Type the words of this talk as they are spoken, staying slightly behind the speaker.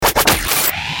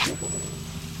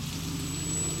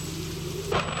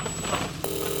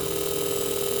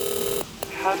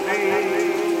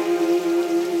حبيبي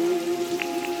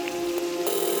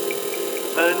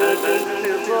أنا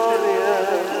بانتظار يا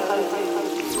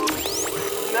حبيبي.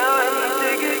 نعم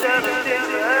تقدر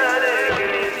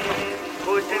تفارقني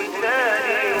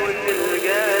وتنساني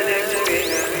وتلقاني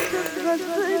فيها.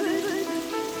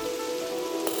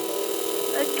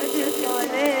 أكذب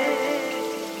عليك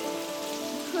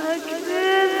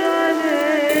أكذب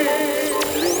عليك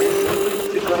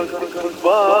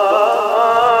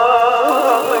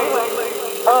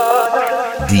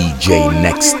DJ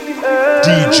next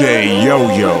DJ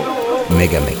Yo-Yo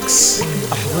Megamix.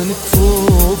 أحضن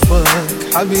كفوفك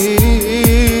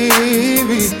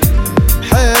حبيبي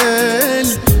حيل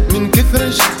من كثر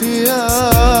اشتياقي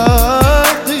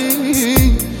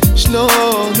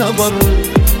شلون أبرد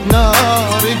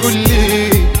نار يقول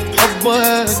لي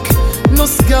حبك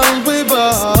نص قلبي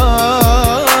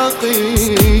باقي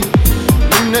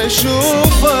من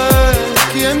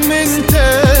أشوفك يم انت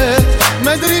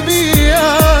ما ادري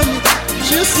بياني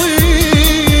شو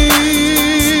يصير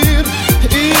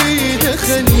ايده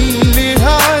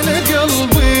خليها على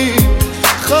قلبي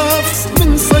خاف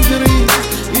من صدري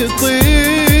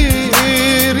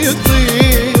يطير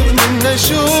يطير من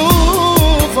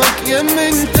اشوفك يم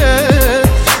انت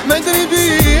ما ادري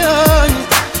بياني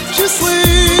شو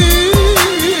يصير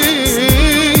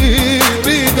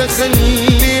ايده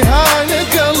خليها على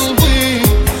قلبي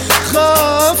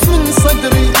خاف من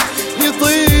صدري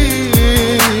يطير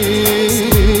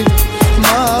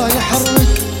ما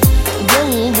يحرك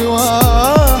قلبي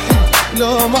واحد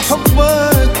لو ما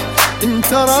حبك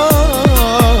انت راقي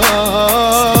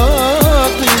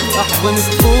احضن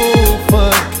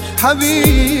كفوفك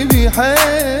حبيبي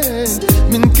حيل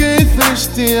من كثر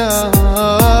اشتياقي.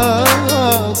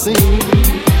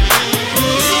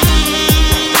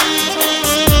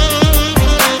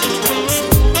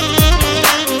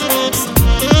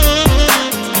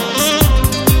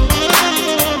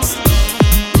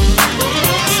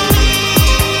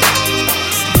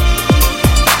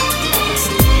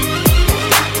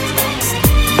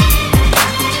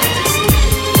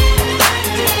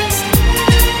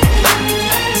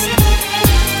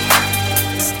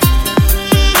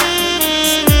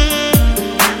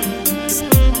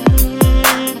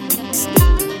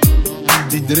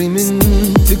 تدري من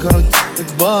تقعد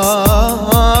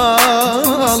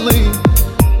قبالي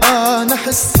انا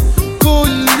احس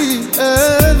كلي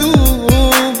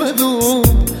اذوب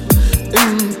اذوب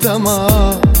انت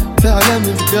ما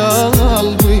تعلم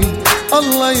بقلبي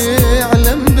الله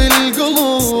يعلم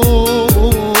بالقلوب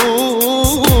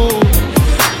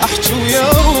احكي ويا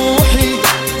روحي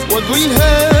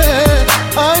واقولها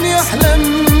اني احلم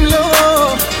لو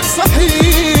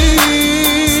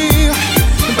صحيح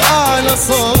بأعلى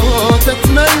صوت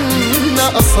اتمنى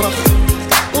اصرخ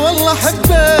والله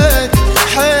حبك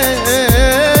حيل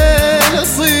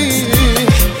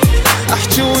اصيح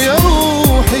احكي ويا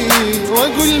روحي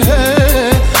واقولها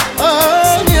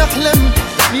اني احلم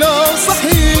لو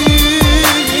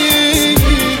صحيح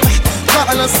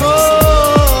بأعلى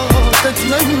صوت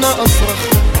اتمنى اصرخ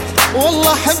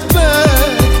والله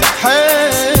حبك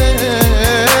حيل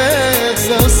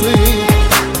اصيح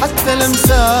حتى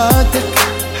لمساتك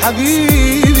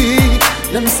حبيبي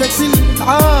لمسة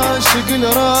العاشق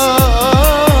الراقي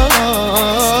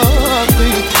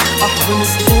أحضن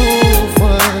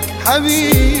صفوفك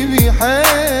حبيبي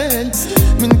حيل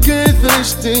من كثر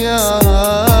اشتياقي.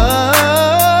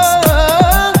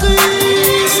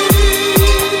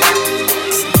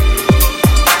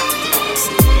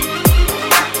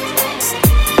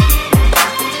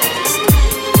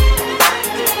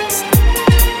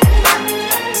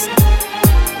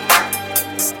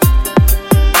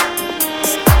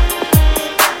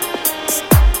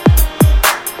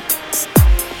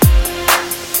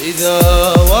 إذا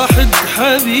واحد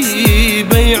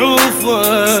حبيبه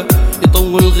يعوفه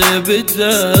يطول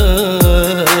غيبته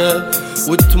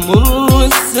وتمر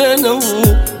السنة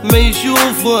وما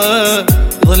يشوفه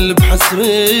يظل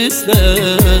بحسرته.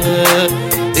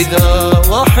 إذا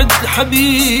واحد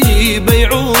حبيبه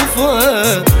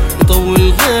يعوفه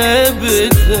يطول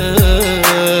غيبته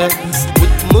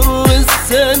وتمر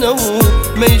السنة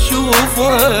وما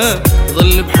يشوفه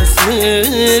يظل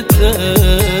بحسرته.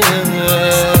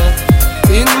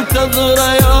 ينتظر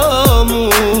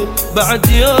يومه بعد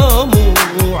يومه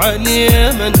على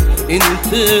اليمن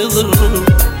ينتظر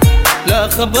لا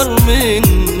خبر من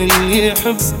اللي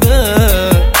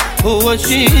يحبه هو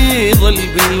شي ظل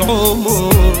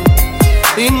بالعمر.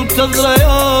 ينتظر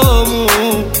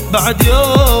يومه بعد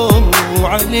يومه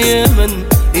على اليمن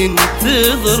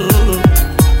ينتظر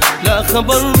لا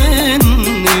خبر من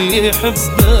اللي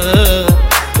يحبه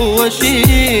هو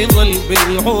شي ظل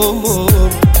بالعمر،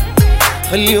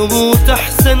 خلي يموت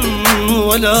أحسن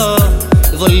ولا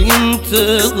يظل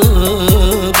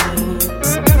ينتظر.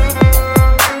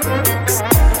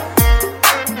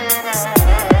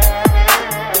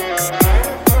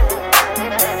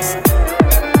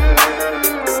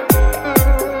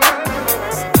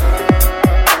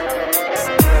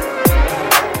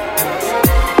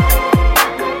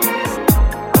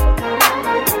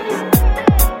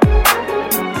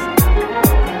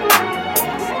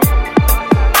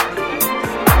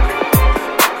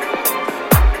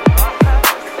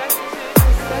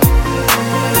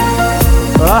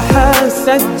 راح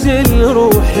اسجل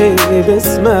روحي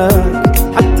باسمك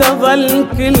حتى ظل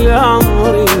كل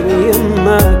عمري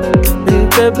يمك،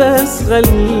 انت بس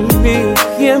خليك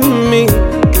يمي،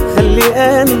 خلي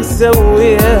انسى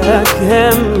وياك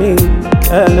همي،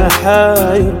 انا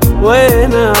حاير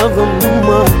وين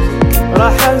اضمك.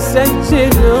 راح اسجل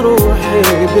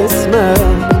روحي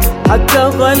باسمك حتى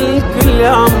ظل كل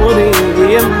عمري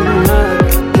يمك،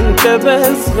 انت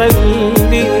بس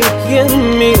خليك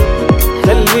يمي،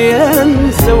 خلي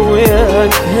انسى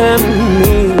وياك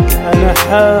همي، انا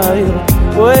حاير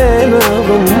وين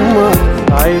اضمك.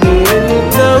 عيني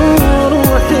انت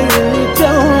وروحي انت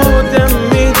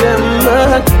ودمي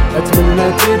دمك، اتمنى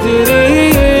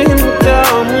تدري انت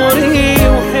عمري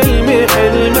وحلمي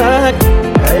حلمك.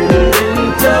 عيني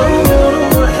انت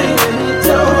وروحي انت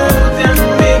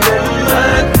ودمي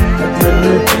دمك،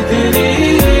 اتمنى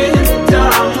تدري انت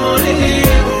عمري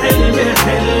وحلمي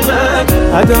حلمك.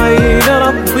 ادعي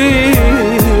لربي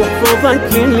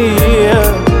يحفظك ليا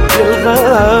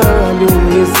الغالي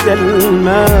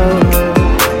ويسلمك.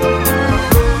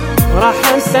 راح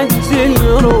اسجل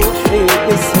روحي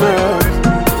باسمك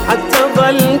حتى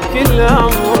ظل كل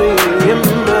عمري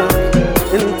يمك،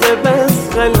 انت بس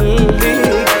خليك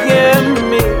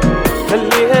يمي،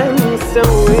 خلي انسى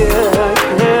وياك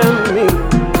همي،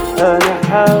 انا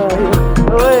حاير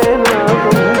وين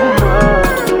اضمك.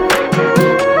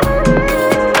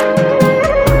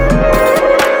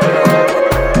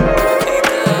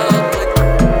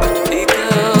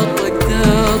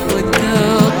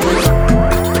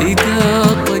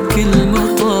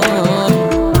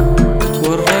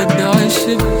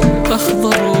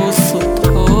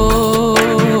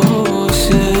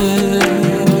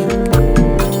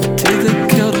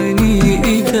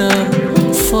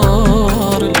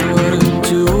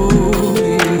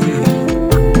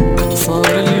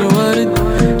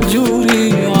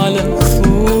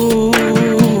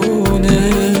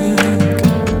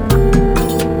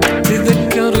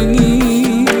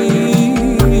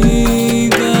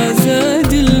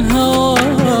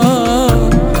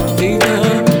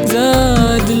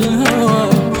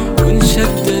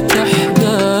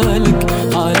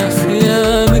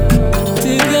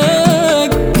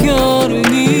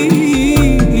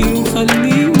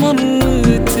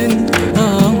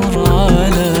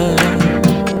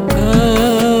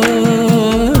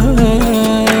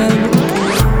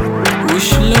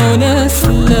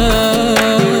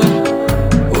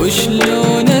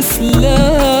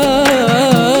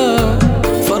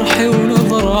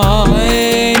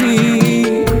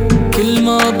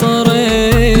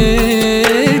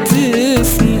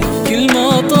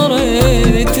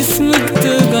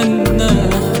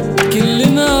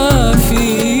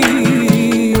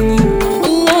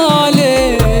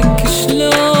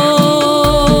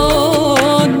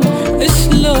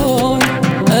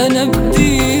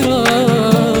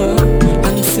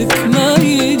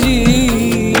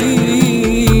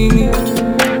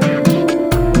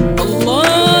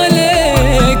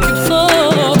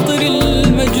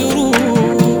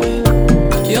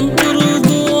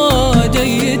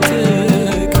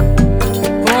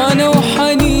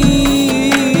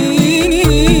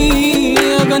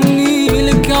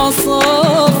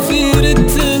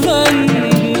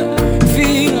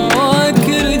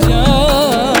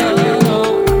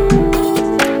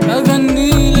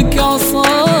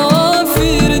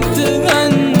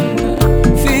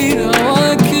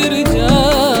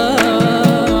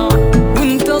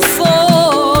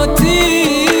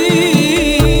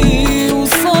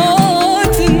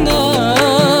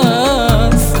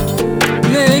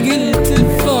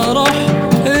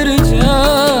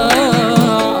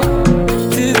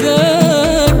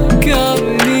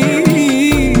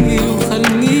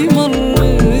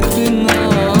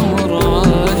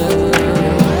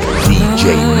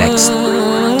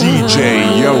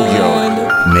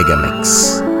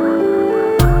 ميجاميكس.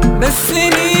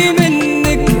 بسني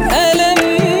منك ألم،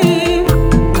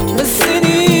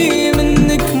 بسني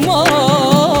منك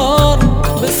مار،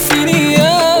 بسني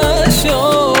يا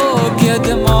شوق يا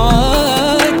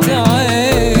دمعات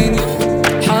عين.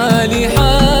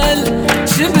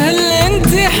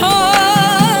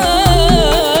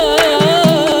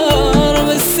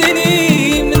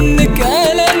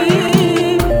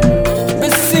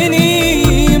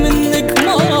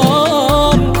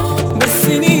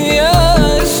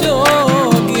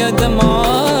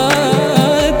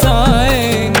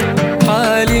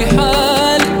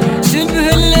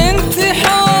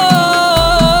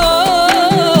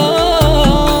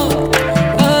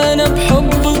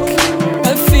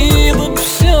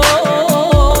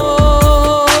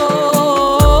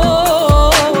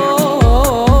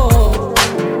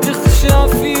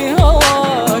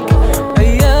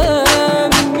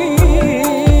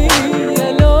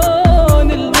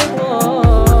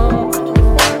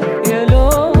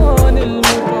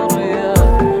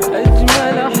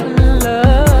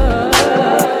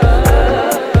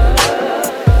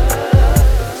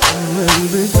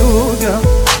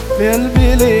 في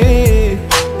قلبي ليه؟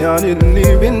 يعني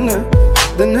اللي بينا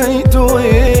ده نهايته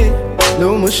ايه؟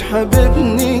 لو مش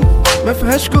حاببني ما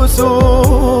فيهاش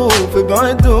كسوف،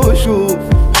 ابعد وشوف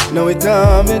ناوي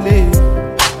تعمل ايه؟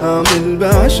 اعمل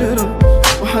بعشرة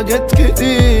وحاجات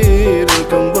كتير،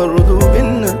 كان برضو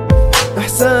بينا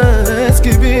احساس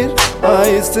كبير،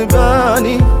 عايز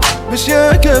تبعني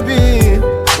بشيء كبير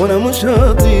وانا مش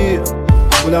هطير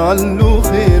ولعله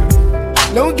خير.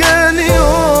 لو جالي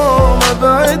يوم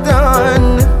ابعد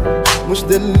عنك مش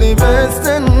ده اللي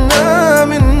بستناه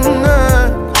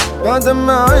منك، بعد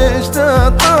ما عشت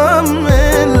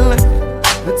اطمن لك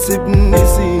ما تسيبني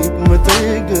سيب ما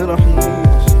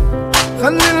تجرحنيش،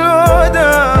 خلي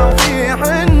الوداع في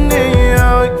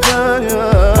حنية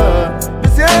وكفاية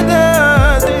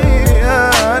بزيادة دي،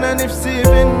 انا نفسي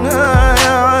بالنهاية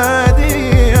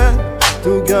عادية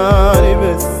توجعني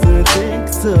بس ما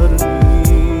تكسرني.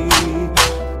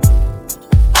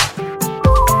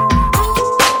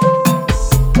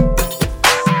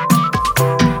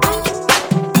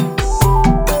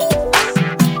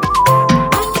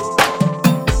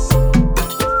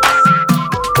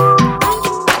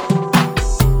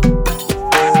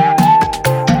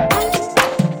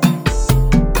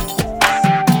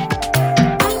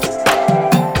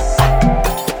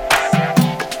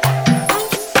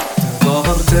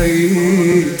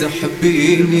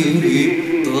 تحبيني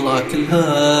طلع كل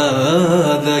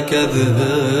هذا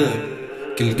كذب،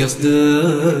 كل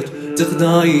قصدك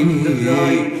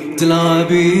تخدعيني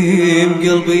تلعبي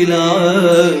بقلبي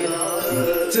لعب.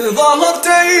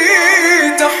 تظاهرتي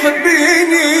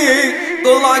تحبيني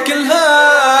طلع كل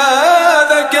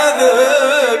هذا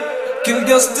كذب،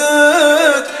 كل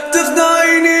قصدك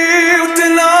تخدعيني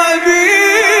وتلعبي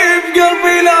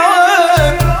بقلبي لعب.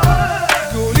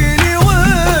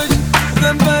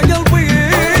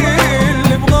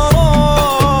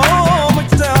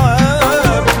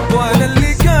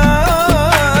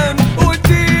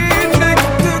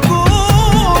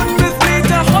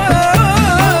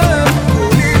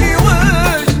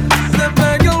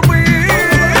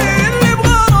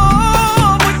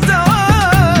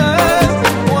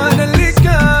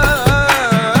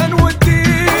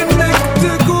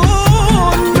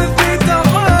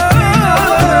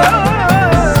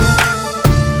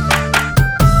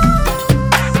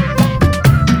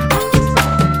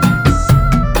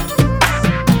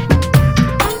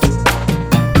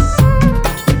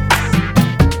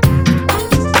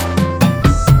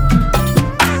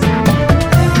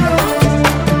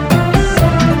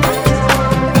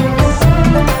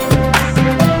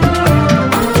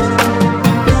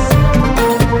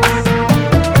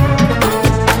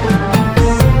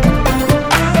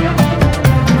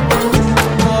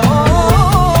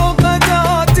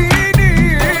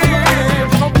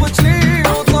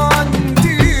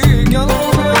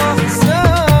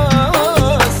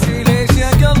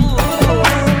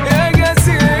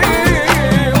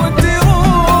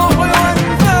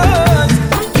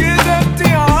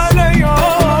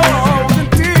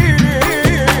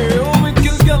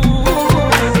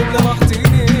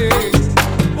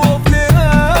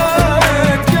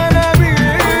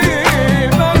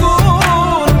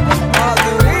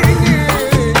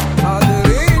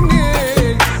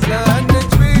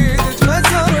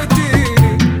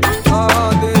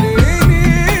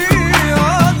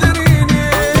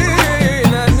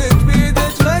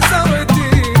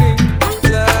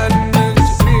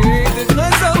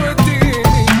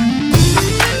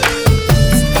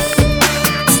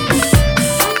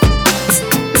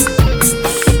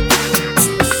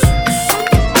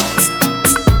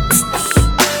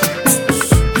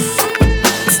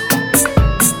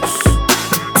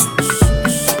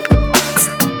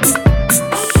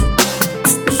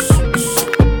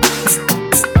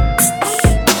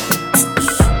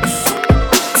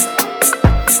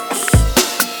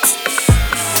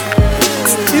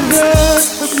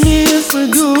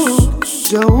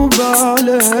 جاوب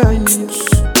علي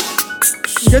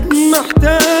قد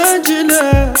محتاج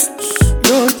لك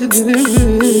لو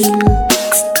تدري،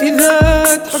 إذا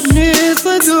تحبني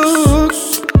صدق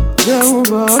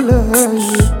جاوب علي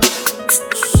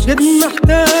قد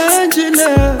محتاج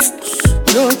لك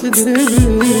لو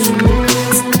تدري،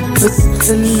 بس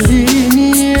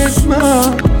خليني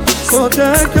اسمع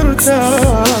صوتك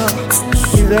ارتاح،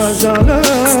 إذا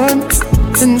زعلان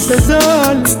انسى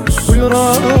زعل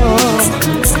والراح،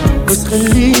 بس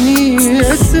خليني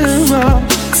اسمع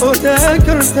صوتك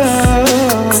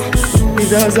ارتاح،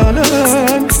 إذا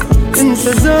زعلان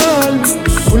انسى زعل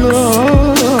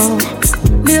والراح،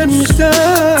 لين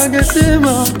مشتاق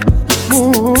اسمع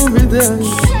مو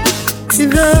بداية،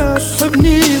 إذا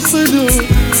تحبني صدق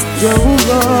جاوب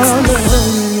علي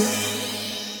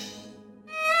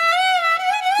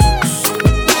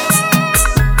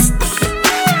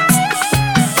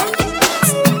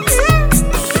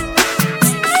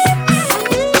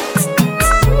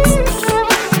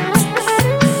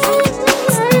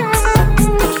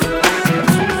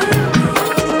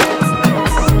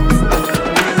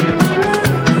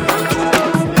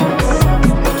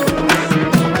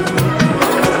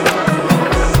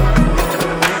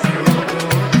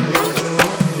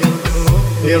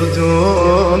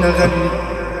يردون أغني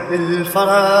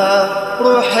بالفرح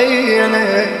روحي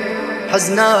أنا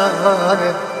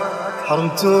حزنانة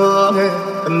حرمتوني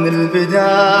من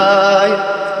البداية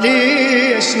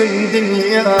ليش من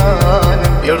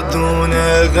دنيانا يردون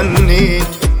أغني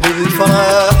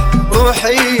بالفرح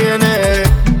روحي أنا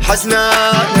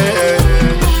حزنانة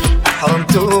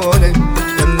حرمتوني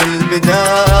من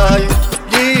البداية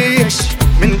ليش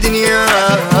من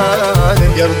دنيانا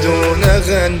يردون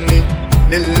أغني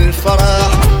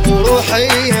للفرح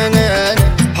وروحي أنا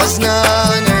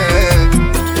حزنانة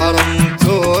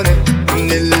حرمتوني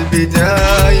من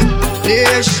البداية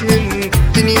ليش من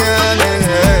دنيانا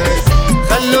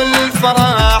خلوا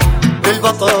الفرح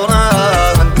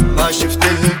بالبطران ما شفت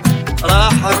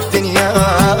الراحة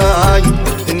بدنياي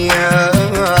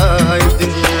دنياي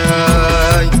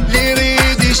دنياي اللي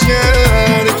يريد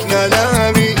يشاركنا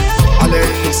لامي على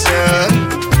إنسان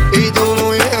يدور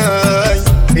وياي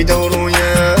يدور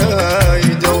وياي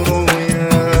يدور وياي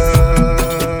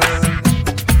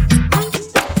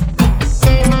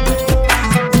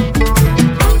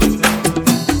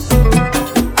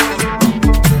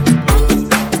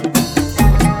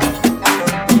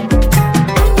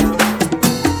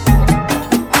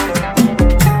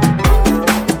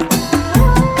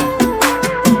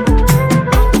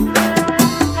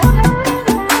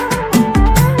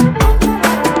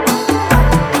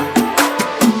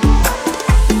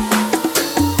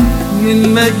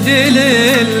نمدل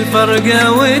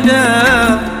الفرقة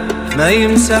ودا ما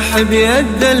يمسح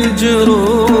بيد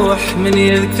الجروح من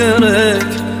يذكرك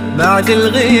بعد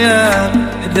الغياب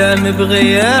دام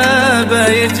بغيابه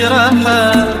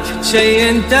يجرحك شي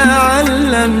انت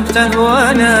علمته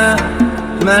وانا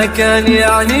ما كان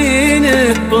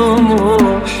يعنيني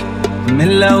الطموح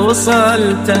من لو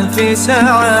وصلته في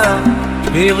ساعة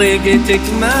في ضيقتك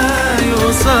ما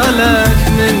يوصلك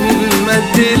من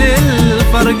مدل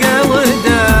الفرقة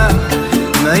ودا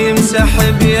ما يمسح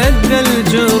بيد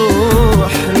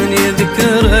الجروح من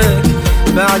يذكرك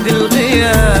بعد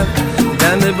الغياب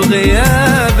دام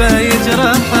بغيابه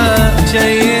يجرحك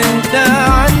شي انت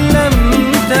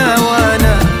علمته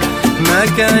وانا ما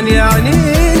كان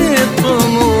يعنيني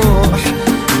الطموح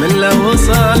من لو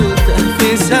وصلت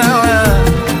في ساعة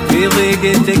في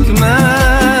ضيقتك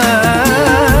ما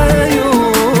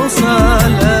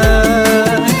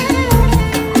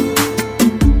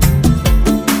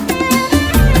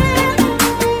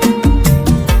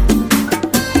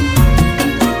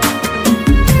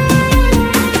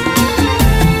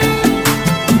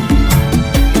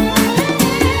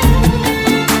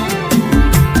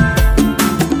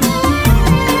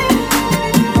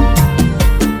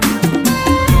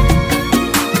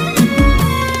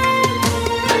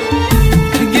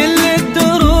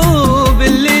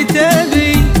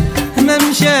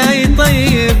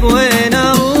وين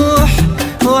اروح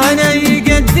وانا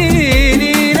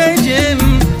يقديني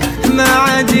نجم ما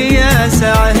عاد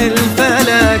يسعه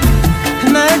الفلك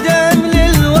ما دام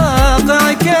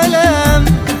للواقع كلام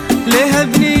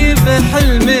لهبني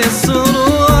بحلمي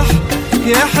الصروح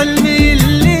يا حلمي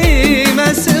اللي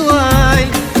ما سواي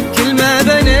كل ما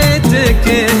بنيتك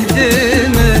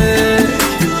اهدمك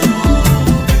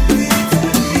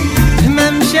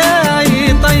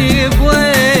ممشاي طيب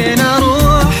وين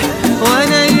اروح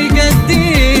وانا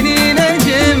يقديني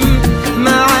نجم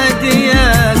ما عاد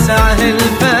يسعه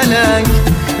الفلك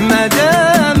ما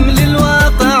دام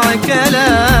للواقع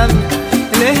كلام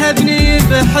لهبني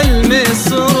بحلمي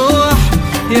الصروح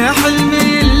يا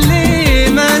حلمي اللي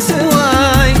ما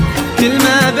سواي كل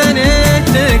ما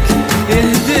بنيتك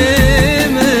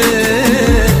يهدمك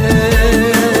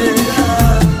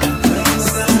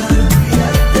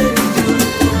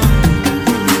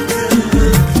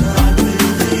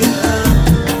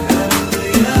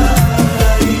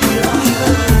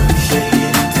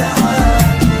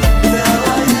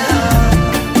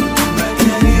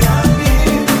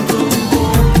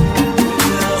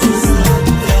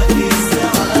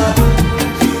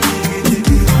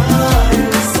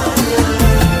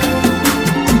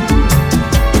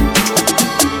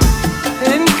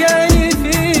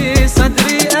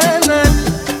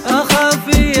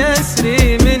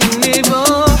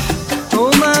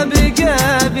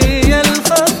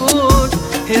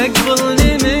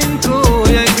يقبلني منك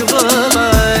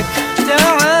ويقبلك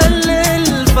تعال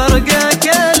الفرقة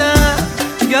كلا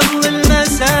قبل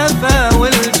المسافة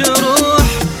والجروح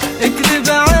اكذب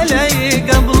علي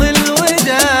قبل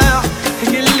الوداع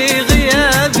قل لي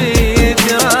غيابي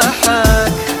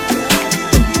يجرحك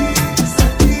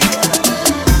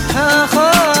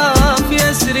اخاف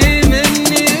يسري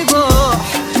مني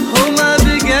بوح وما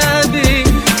بقى بي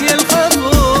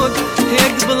الخفوق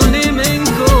يقبلني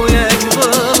منك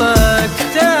ويقبلك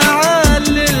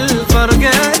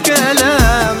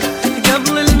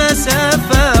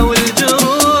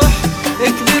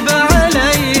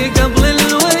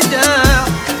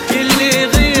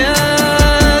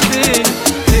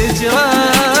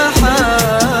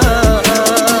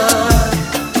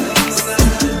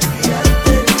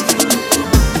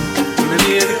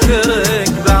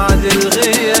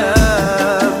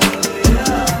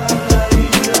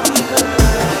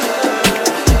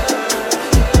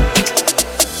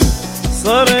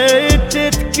صرت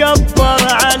تتكبر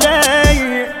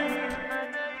علي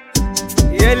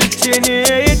يا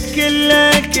الجنيد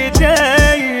كلك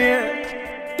داي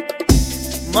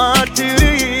ما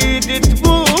تريد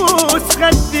تبوس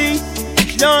خدي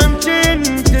شلون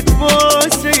كنت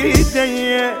تبوس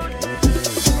ايدي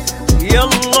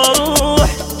يلا روح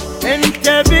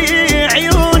انت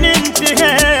بعيون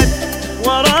انتهيت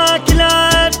وراك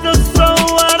لا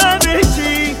تتصور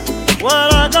بشي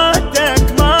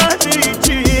ورقتك ما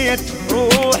بيجيت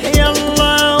روح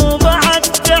يلا وبعد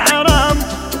تحرم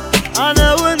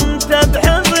انا وانت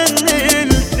بحضن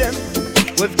الدم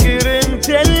واذكر انت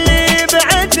اللي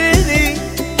بعدني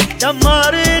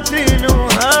دمرتني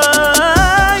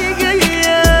وهاي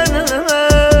قيانا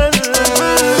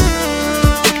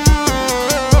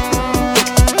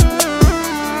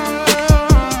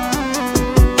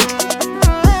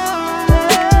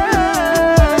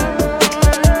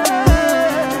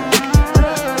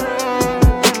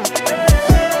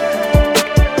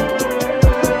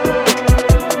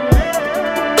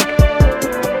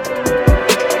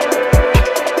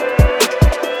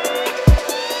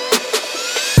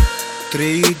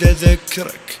تريد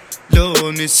اذكرك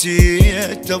لو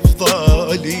نسيت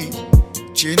افضالي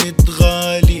جنت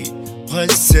غالي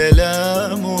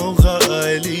وهالسلام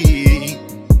وغالي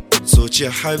صوتي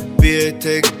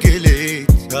حبيتك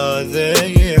قلت هذا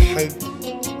يحب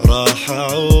راح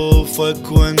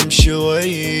اعوفك وامشي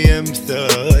ويا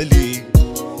مثالي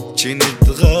جنت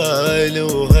غالي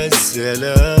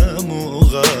وهالسلام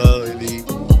وغالي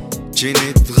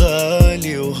جنت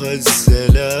غالي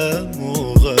وهالسلام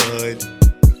وغالي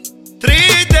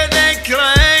تريد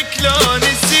اذكرك لو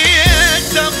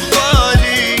نسيت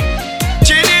افضالي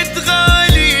جنت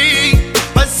غالي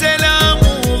هالسلام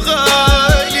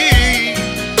وغالي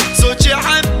صوتي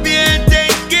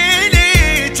حبيتك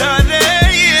قلت هذا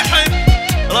يحب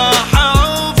راح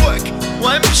اعوفك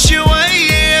وامشي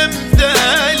ويا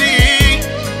مثالي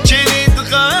جنت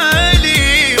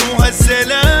غالي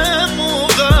وهالسلام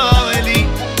وغالي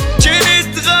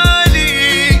جنت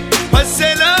غالي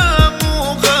وهالسلام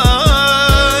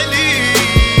وغالي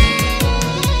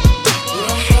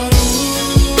راح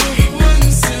اروح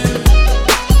وانسى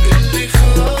اللي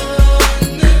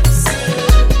خان نفسه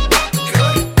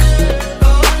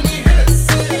كرهني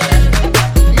هسه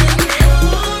من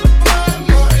حبه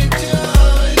ما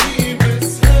اجاني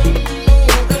بس هم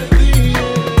وهديه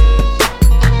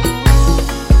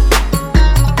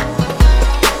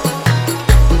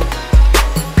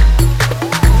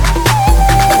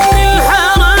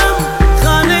الحرام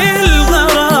خان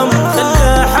الغرام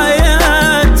خلى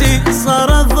حياتي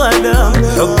صار الظلام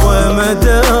حبه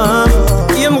مدام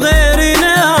يم غير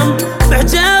ينام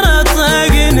بحجارة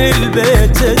طاقن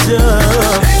البيت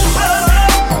جام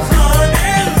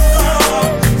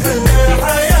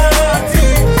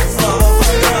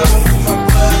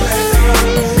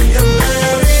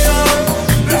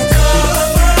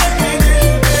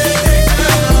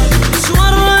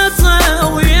شورطه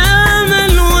ويا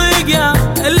من وقع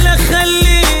اللي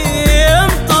خليه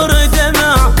يمطر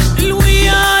دمع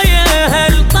الويايه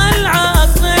هالطلعه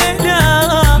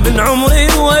طلع من عمري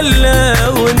ولا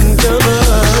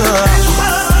وانقطع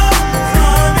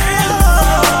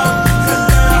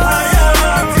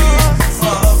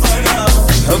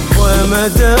حبه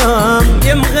مدام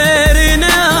يم غير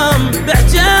ينام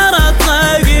بحجاره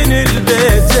طاقن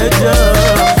البيت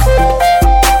جام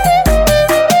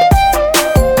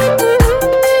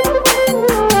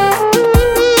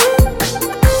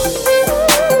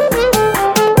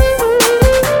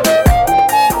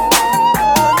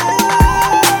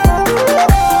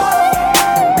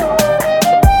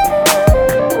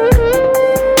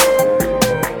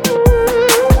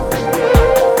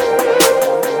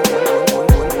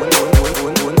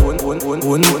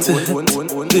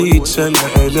وانتهت ذيك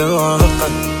العلاقة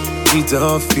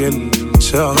جدافيا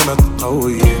كانت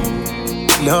قوية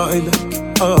لا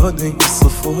إلك أنا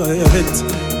صفيت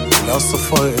لا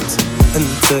صفيت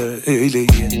أنت إلي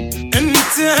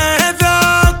أنت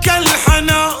ذاك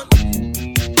الحنان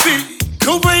فيك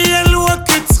وبي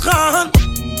الوقت خان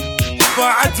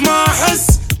بعد ما أحس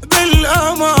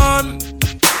بالأمان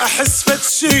أحس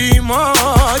بشي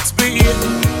مات بي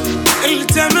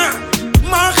الدمع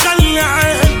ما خلى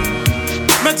عين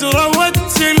ما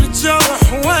تروت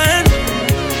الجرح وين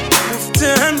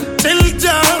وافتهمت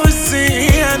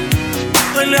الدارسين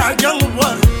طلع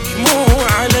قلبك مو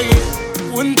علي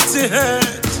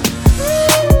وانتهيت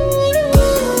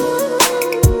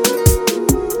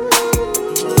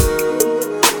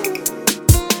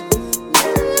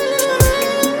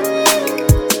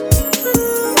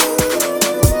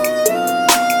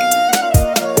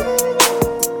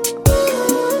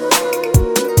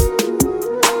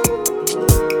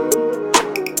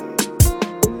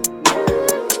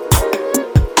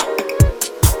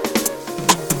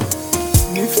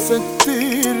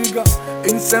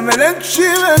انت ملكش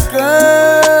مكان.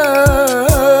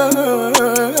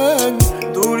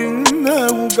 دور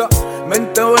النوجع ما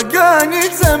انت وجعني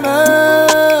زمان.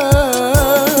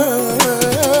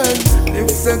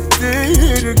 نفسك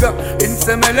ترجع انت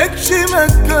ملكش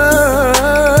مكان.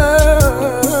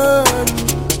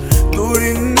 دور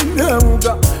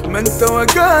النوجع ما انت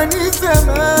وجعني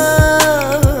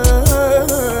زمان.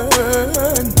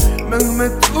 مهما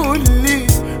تقولي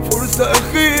فرصة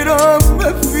أخيرة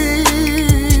مفيش.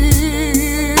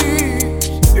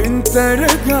 انت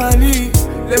راجعلي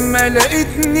لما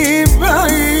لقيتني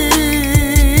بعيش.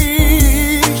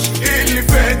 اللي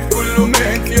فات كله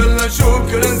مات يلا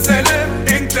شكرا سلام.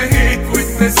 انتهيت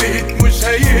واتنسيت مش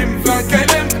هينفع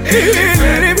كلام. اللي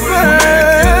فات كله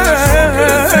مات يلا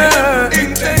شكرا سلام.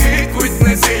 انتهيت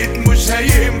واتنسيت مش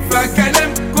هينفع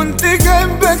كلام. كنت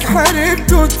جنبك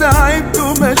حاربت وتعبت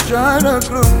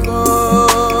ومشاعرك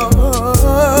رخاص.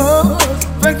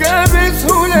 فجأة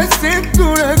بسهولة سبت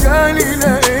ورجعلي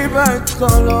لا ابعد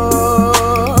خلاص.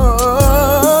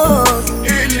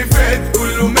 اللي فات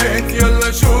كله مات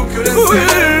يلا شكرا سلام.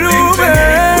 كله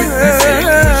انتهيت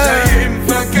واتنسيت مش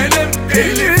هينفع كلام.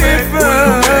 اللي فات كله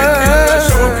مات يلا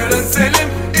شكرا سلام.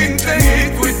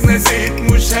 انتهيت واتنسيت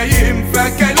مش هينفع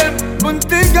كلام.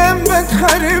 كنت جنبك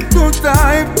حاربت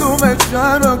وتعبت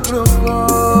ومشاعرك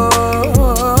رخاص.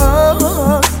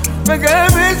 فجأة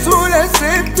بسهولة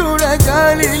سبت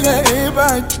ورجعلي لا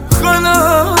ابعد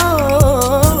خلاص.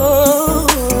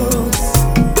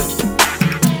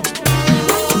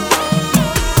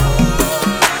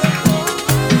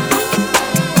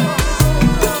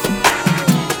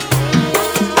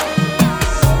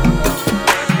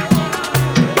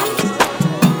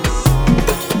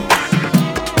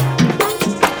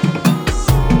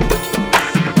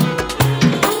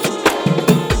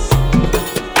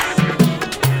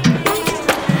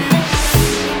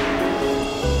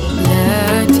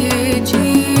 لا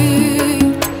تجي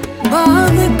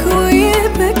بعضك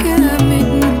ويبقى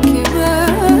منك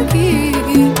باقي.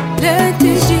 لا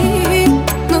تجي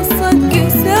نصك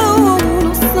قسى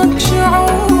ونصك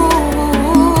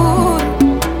شعور.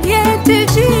 يا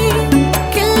تجي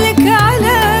كلك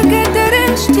على قدر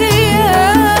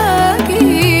اشتياقي.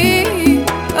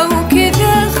 أو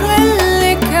كذا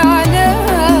خلك على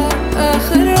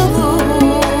آخر ظهور.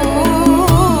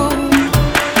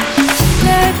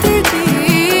 لا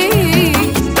تجي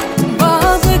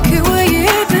بعضك ويبقى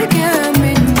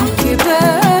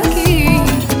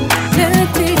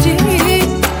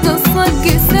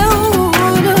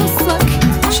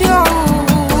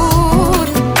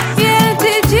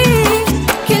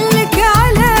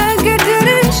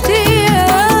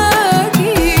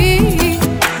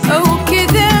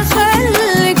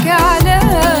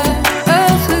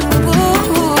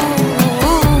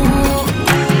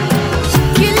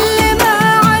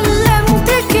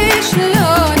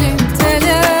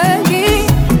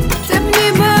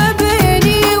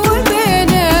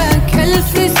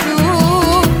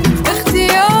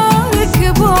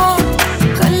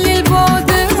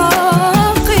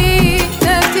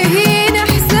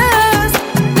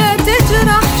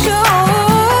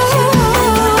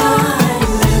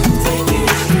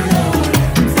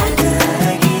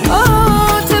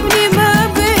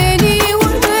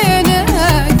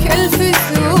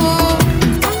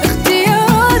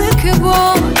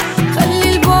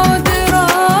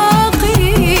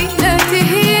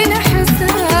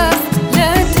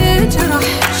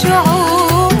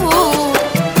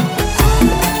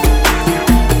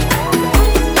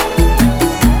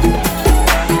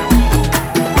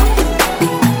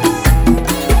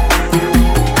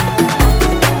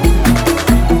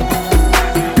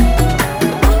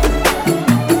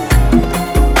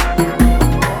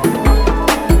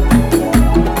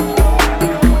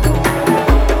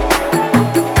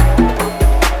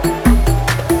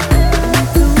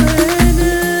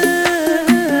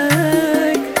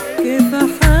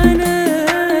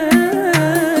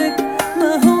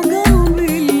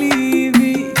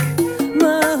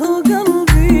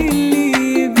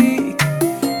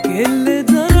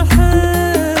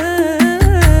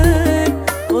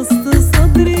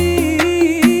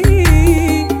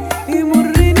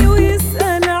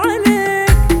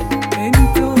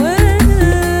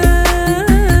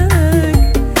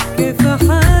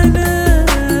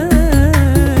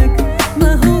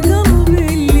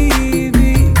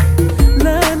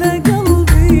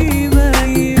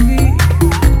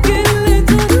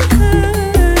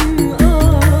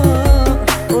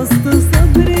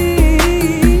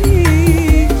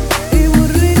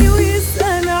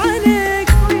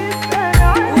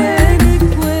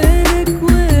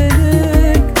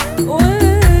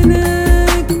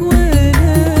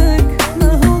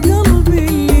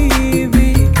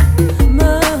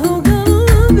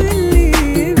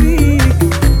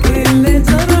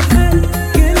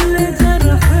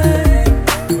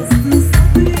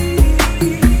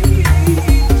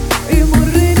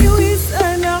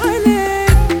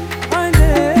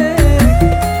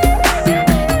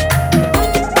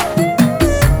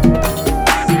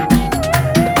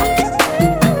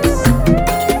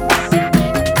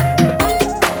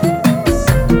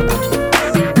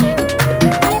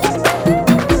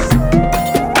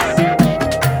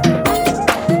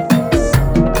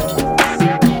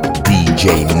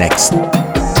DJ next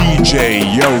DJ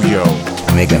Yo-Yo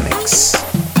Megamix.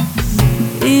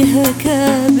 إيه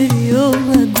كابر يوم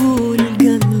أقول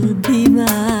قلبي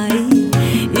معي،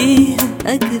 إيه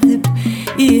أكذب،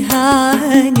 إيه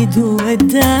أعاند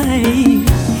وأدعي.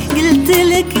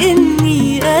 قلتلك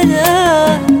إني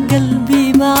أنا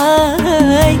قلبي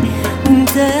معاي،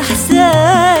 وانت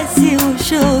إحساسي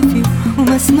وشوفي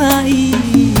ومسمعي.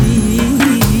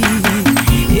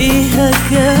 إيه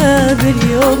كابر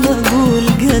يوم أقول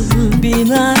قلبي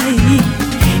معي،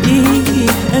 إيه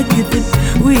أكذب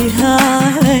وإيه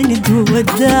أعاند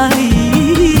وأدعي.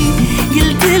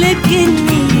 قلتلك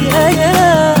إني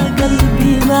أنا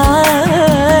قلبي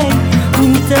معاي،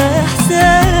 وانت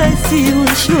إحساسي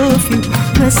وشوفي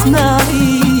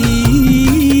ومسمعي.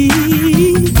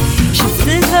 شفت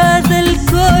هذا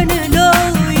الكون لو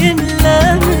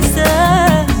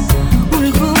ينلمسه،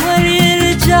 والقمر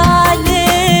يرجع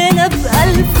علينا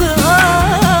بألف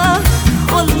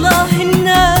والله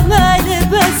إنا ما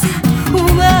لبس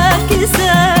وما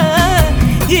كسى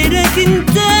غيرك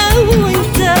انت،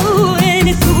 وانت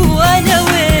وينك وانا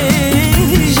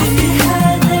وين. شفت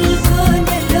هذا الكون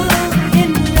لو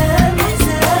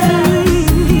ينلمسه،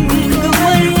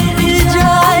 القمر يرجع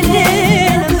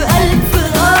علينا بألف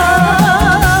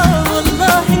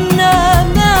والله إنا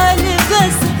ما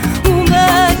لبس وما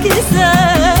كسى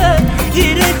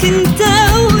غيرك انت،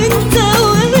 وانت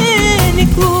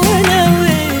وينك وانا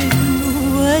وين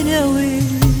وانا وين.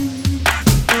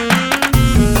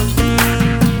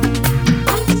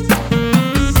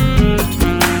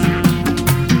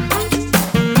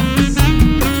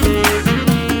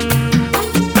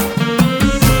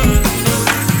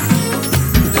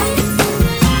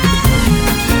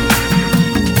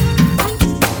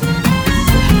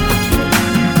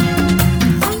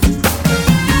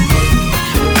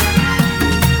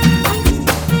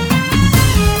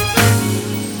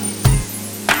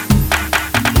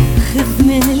 خذ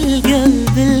من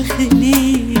القلب الخلي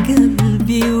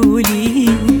قلبي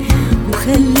ولين،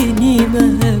 وخليني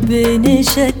ما بين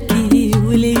شكي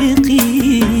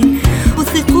واليقين.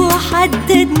 وثق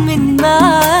وحدد من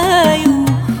معاي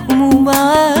ومو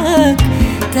معاك،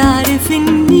 تعرف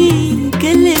اني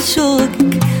كل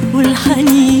شوقك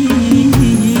والحنين.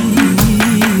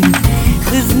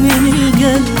 خذ من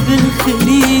القلب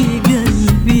الخلي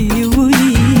قلبي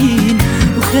ولين،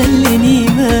 وخليني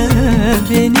ما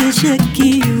بين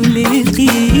شكي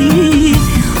واليقين.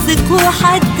 ثق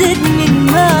وحدد من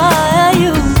معاي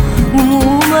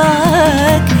ومو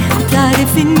معاك،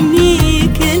 تعرف اني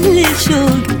كل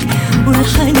شوقك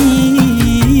والحنين.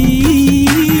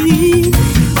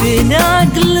 بين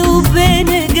عقل وبين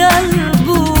قلب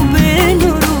وبين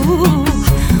روح،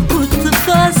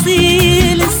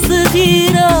 والتفاصيل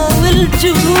الصغيرة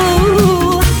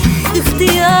والجروح.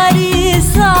 اختياري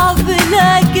صعب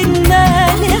لكن ما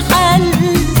لي حل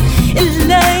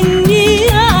إلا إني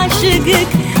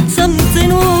أعشقك صمت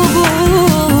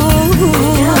وبوح.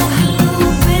 يا حلو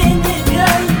بين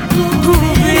قلب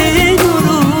وبين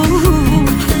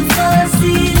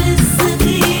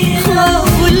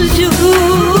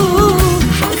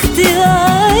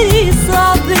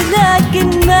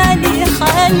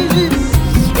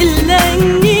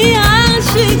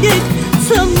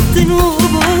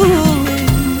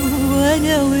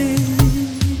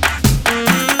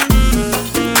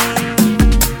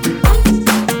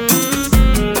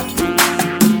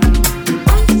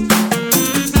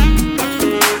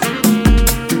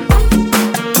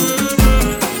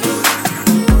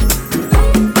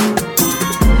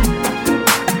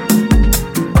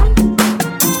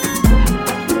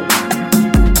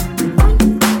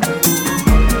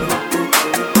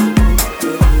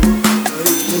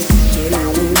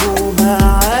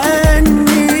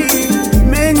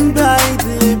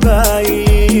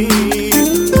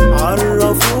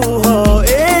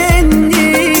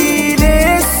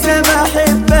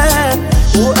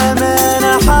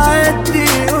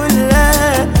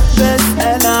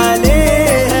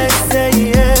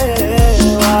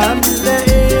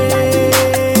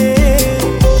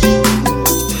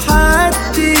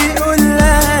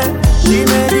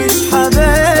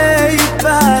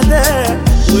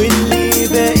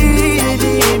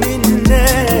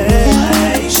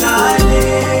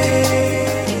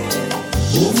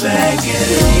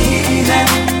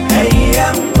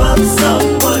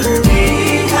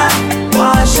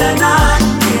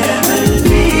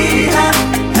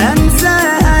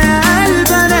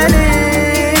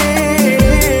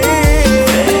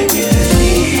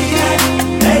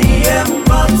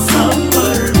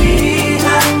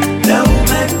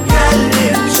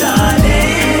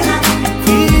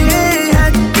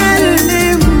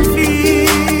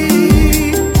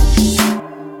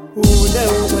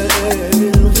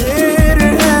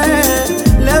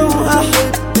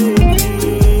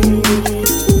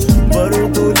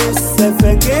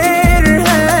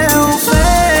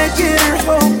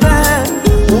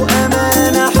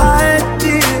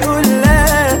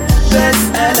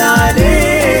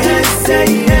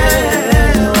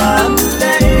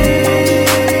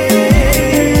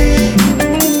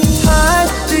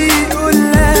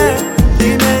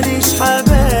عايش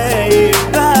حبايب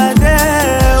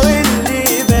بعدها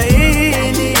واللي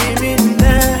باقيلي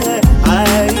منها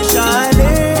عايش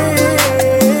عليه.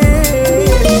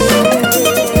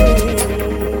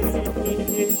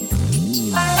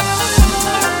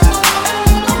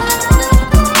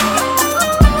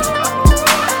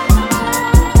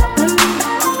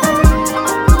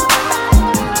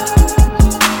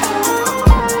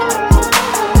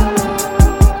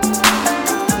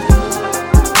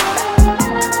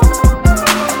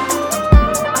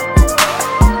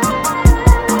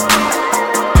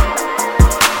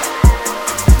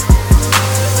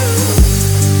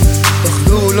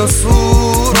 اخذوا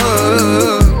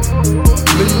صورة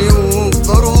مني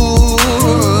وضرورة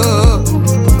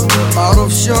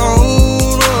اعرف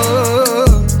شعوره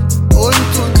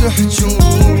وانتو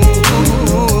تحجون.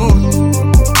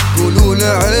 قولوا له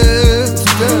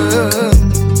عفته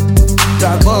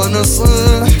تعبانة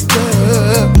صحته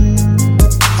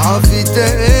عافيته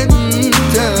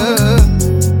انت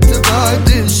تبعد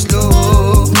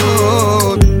شلون.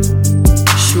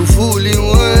 شوفوا لي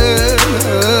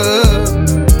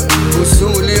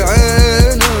وسولي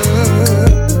عينه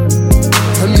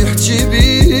هم يحكي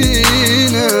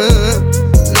بينا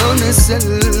لو نسى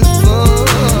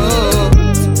الفات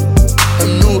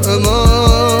أمن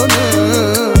وأمانة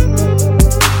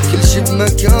كل شي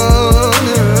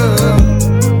بمكانه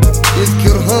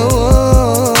يذكر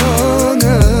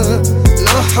هوانا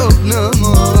لا حبنا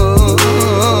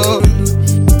مان.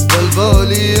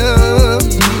 بالبالي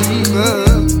يمه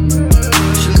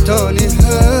شلتاني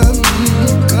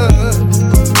همه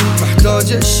محتاج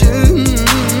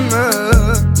الشمة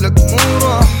لك مو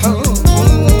راح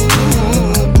أقوم.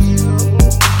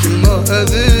 كل ما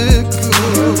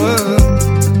أذكره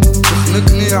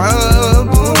تخنقني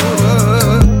عبره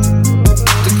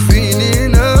تكفيني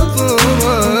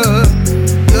نظره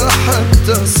لا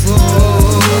حتى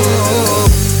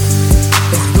صوت.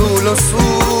 اخذوا له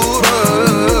صورة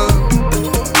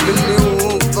مني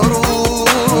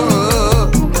وضرورة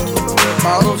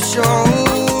أعرف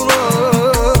شعوره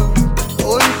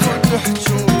وانتو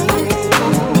تحجون.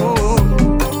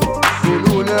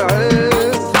 قولوا له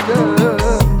عفته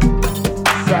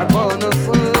تعبانة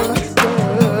صحته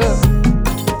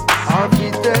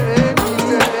عافيته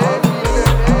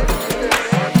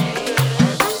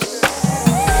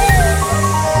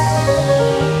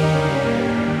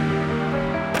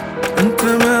انت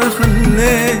ما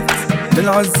خليت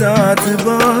بالعزات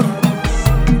بار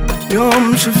يوم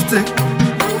شفتك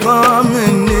ضاع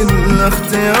مني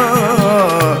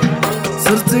الاختيار.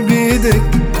 صرت بيدك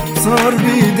صار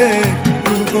بيدك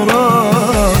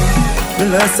القرار.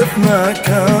 للأسف ما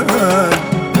كان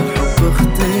الحب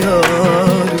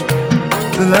اختياري.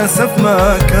 للأسف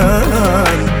ما كان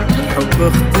الحب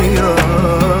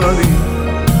اختياري.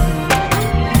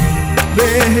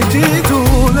 ليه جيت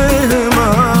وليه ما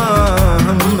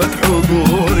همك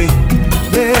حضوري.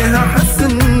 ليه أحس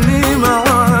إني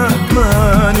معاك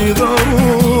ماني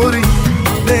ضروري.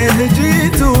 ليه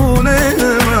جيت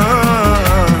وليه ما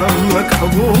همك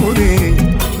حضوري.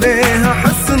 ليه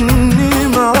أحس إني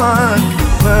معاك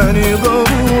ماني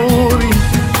ضروري.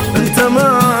 أنت ما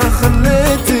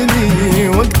خليتني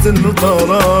وقت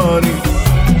القراري.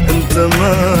 أنت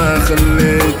ما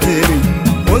خليتني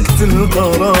وقت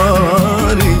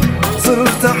القراري.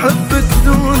 صرت أحبك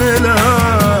دون لا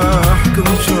أحكم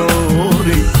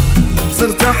شعوري.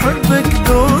 صرت أحبك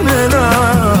دون لا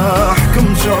أحكم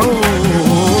شعوري.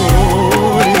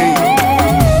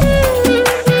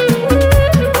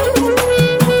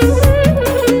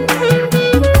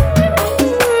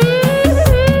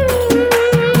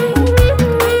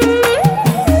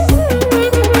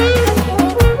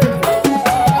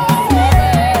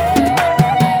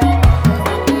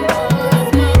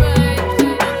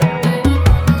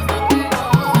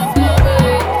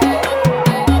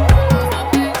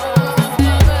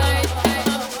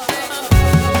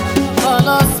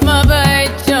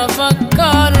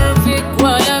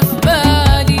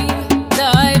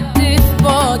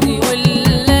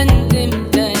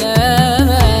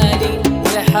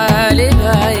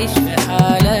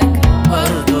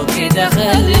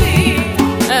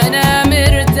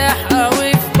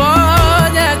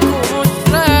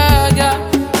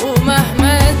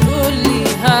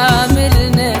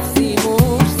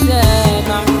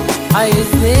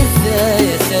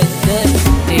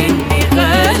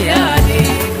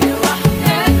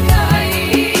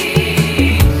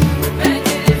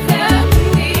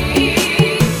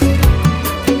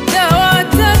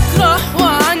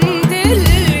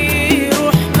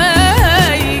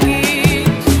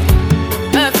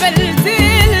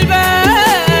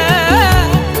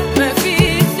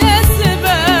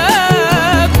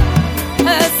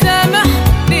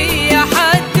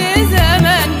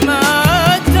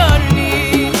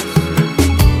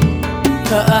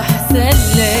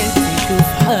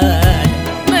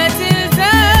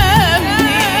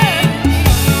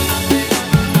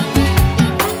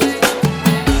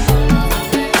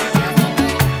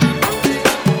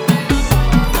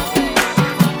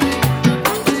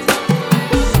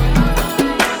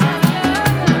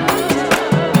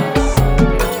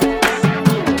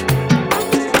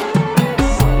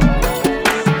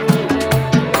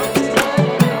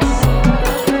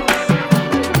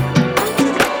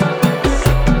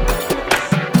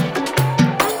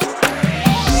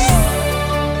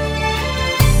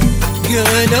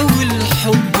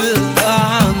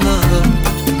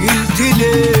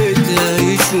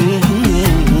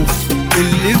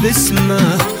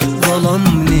 باسمه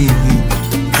ظلمني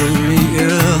ظلمي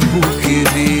هو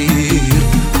كبير.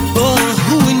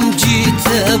 وإن جيت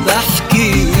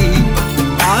بحكي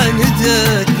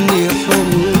عاندتني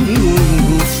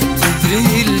حروف،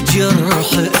 تدري الجرح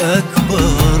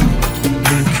أكبر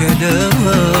من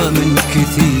كلام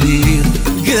كثير.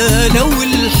 قالوا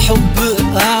الحب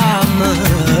أعمى،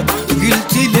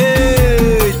 قلت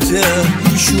ليته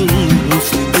يشوف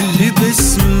اللي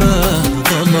باسمه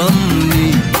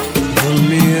ظلمني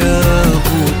ظلمي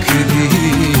أبو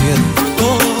كبير.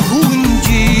 وإن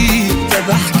جيت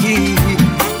بحكي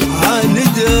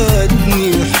عاندتني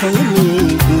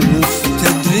حروف،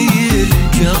 تدري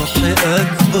الجرح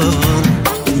أكبر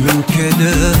من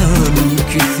كلام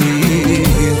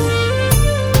كثير.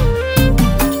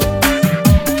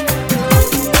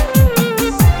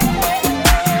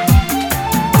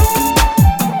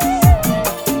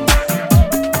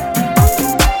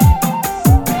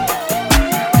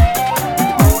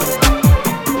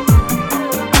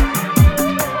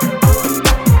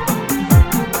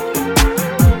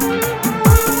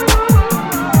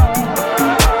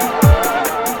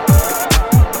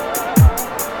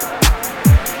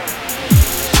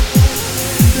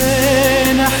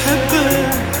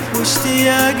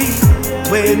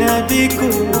 وين أبيك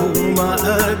وما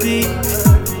أبيك،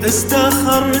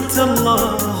 استخرت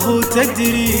الله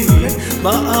وتدري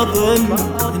ما أظن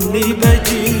إني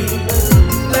بجيك.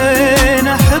 وين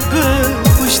أحبك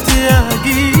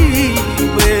واشتياقي،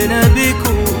 وين أبيك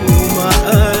وما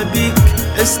أبيك،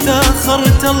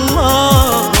 استخرت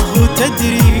الله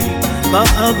وتدري ما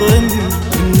أظن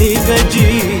إني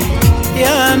بجيك.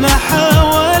 يا ما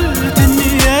حاولت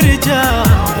إني أرجع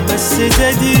بس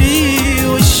تدري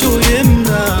وشو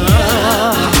يمنع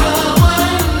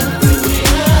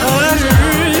أرجع.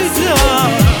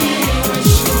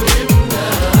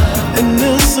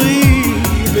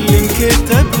 النصيب اللي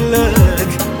انكتب لك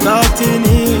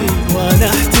بعتني وانا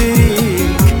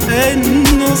احتريك،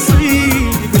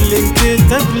 النصيب اللي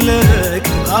انكتب لك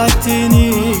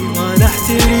بعتني وانا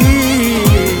احتريك.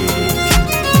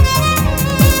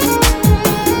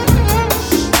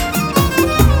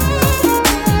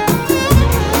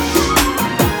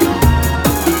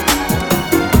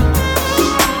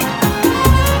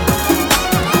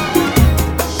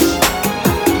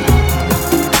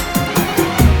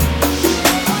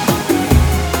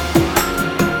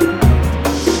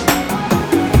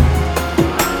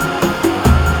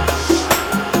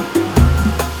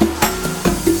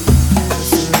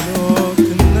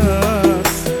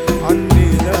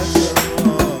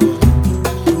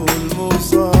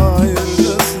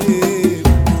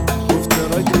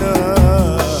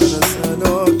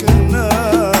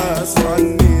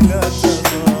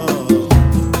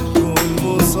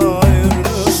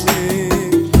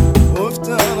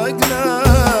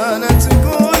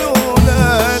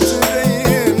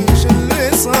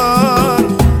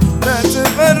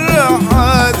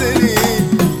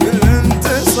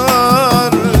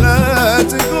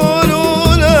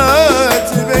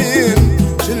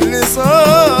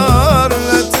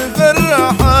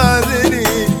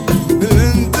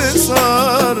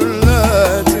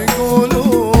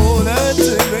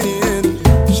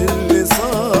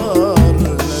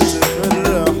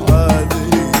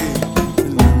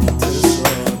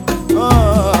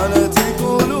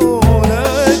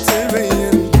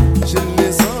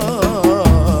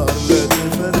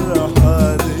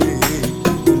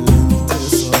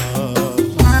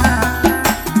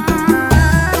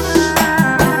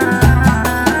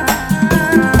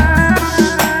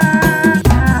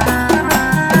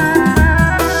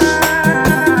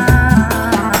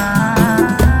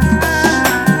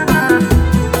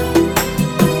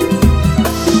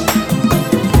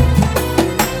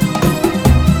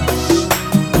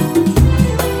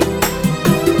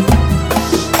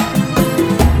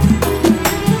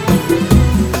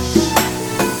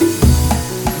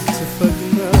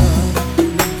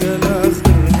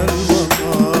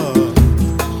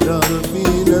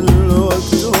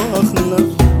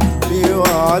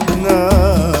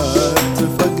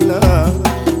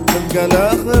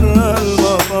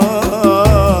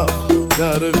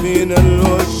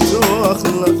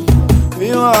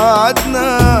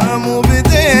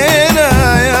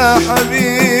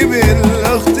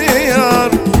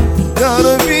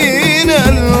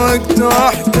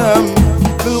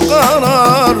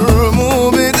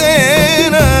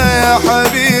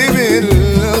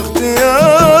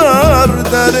 الاختيار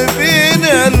دار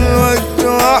فينا الوقت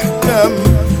واحكم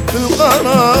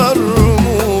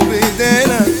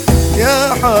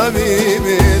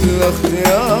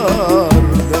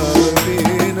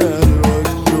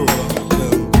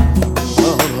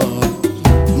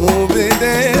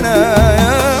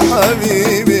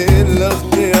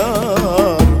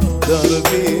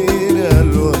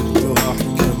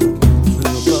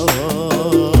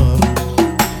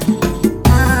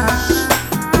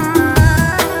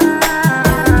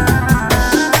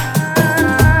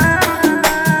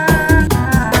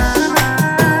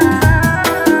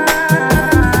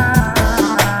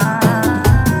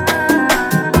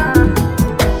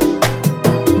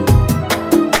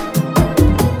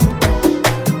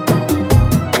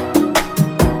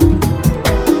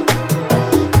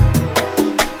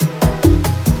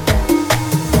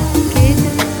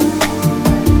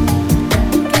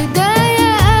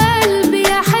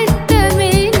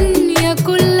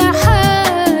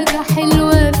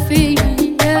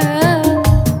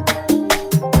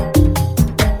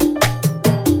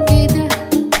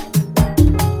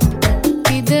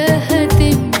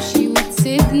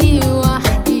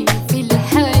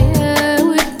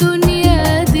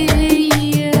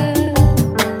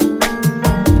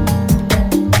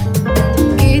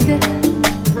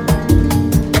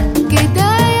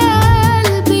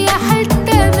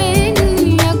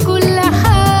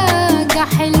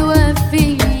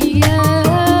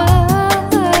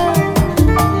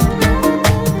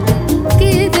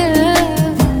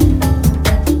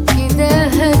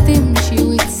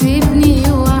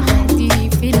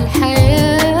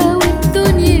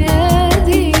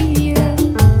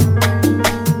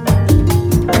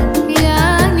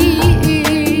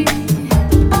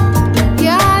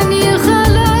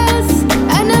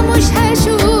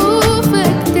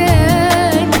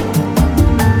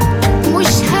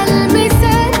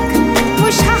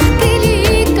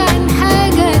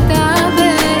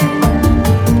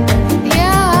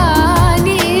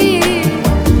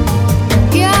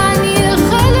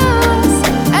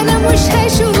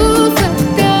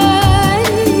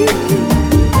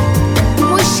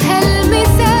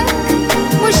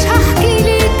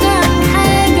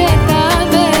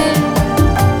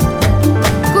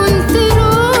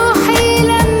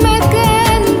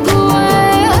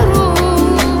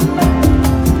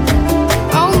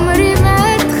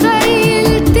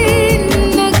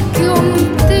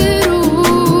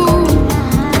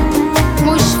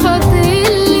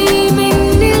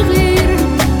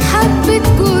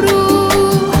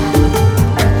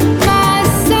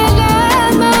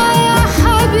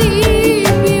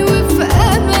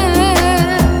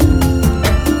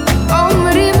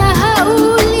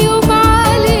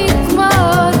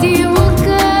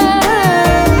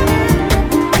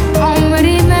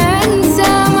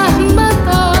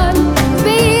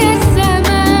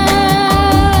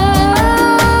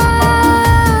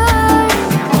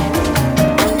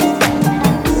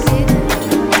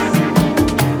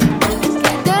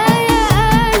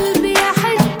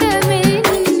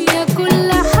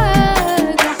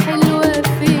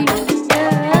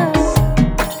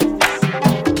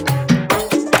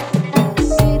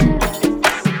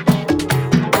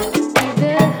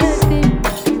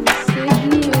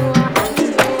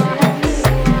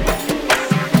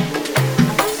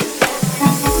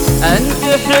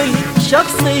انتحل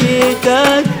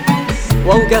شخصيتك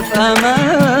واوقف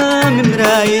امام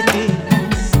مرايتي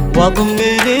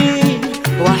واضمني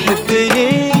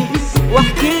واحبني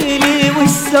واحكي لي وش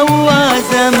سوى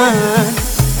زمان،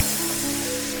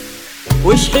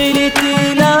 وش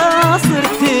حيلتي لا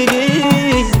صرت لي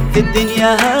في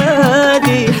الدنيا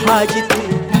هذه حاجتي،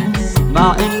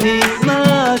 مع اني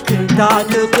ما كنت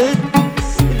اعتقد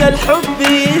ذا الحب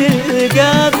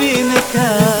يلقى بي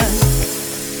مكان.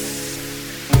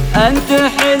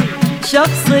 انتحل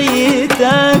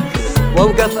شخصيتك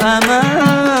واوقف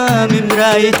امام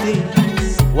مرايتي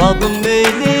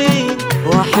واضمني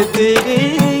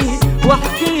واحبني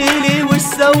واحكي لي وش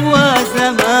سوى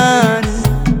زمان،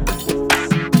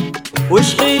 وش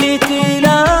حيلتي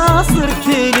لا صرت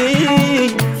لي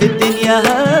في الدنيا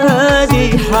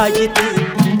هذه حاجتي،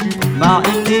 مع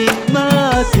اني ما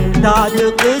كنت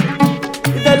اعتقد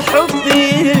ذا الحب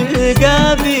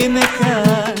يلقى بي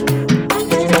مكان.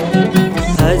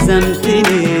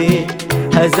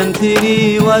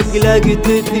 هزمتني واقلقت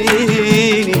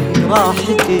فيني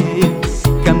راحتي،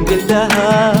 كم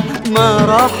قلتها ما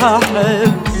راح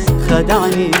احب،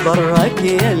 خدعني برك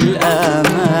يا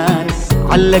الامان،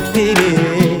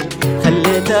 علقتني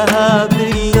خليتها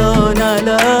باللون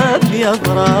الابيض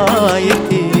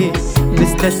رايتي،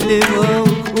 مستسلم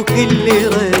وكل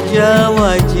رجا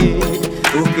واجيك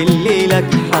وكل لك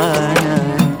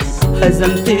حنان.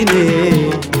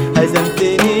 هزمتني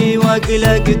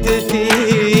واقلقت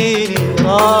فيني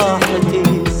راحتي،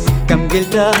 كم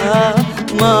قلتها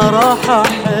ما راح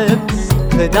احب،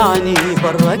 خدعني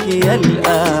برك يا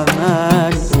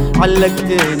الامان،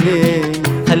 علقتني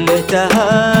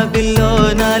خليتها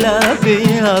باللون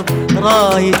الابيض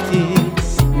رايتي،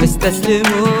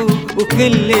 مستسلم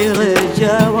وكل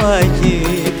رجا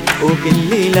واجيك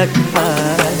وكل لك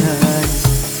حنان.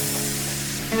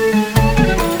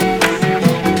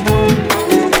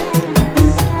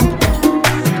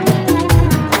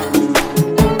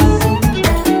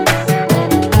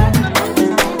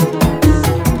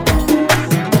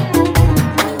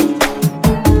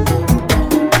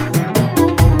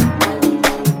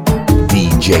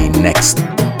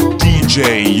 DJ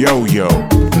Yo-Yo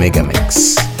Megamix.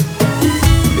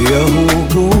 يا هو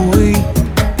قوي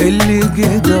اللي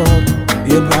قدر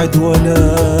يبعد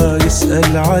ولا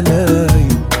يسأل علي،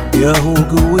 يا هو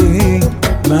قوي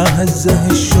ما هزه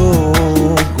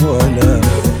الشوق ولا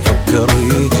فكر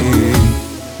يجي،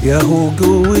 يا هو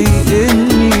قوي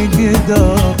اللي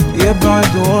قدر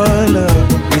يبعد ولا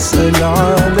يسأل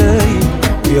علي،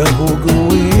 يا هو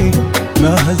قوي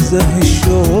ما هزه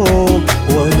الشوق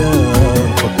ولا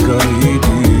فكر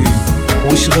يجي.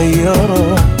 وش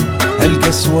غيره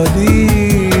هالقسوة دي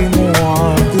مو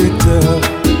عادته،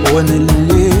 وانا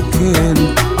اللي كنت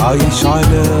عايش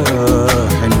على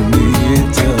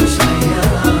حنيته،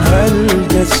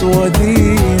 هالقسوة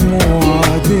دي مو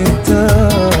عادته،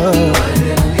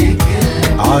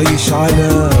 عايش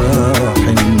على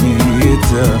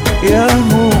حنيته، يا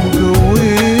هو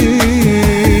قوي.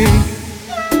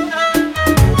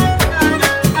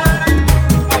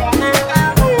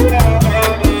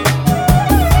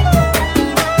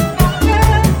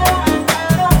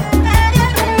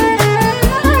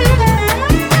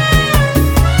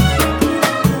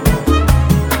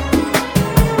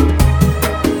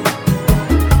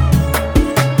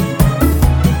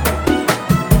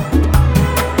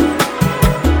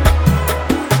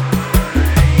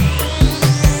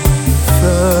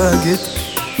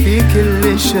 في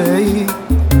كل شيء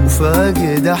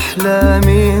وفاقد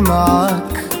أحلامي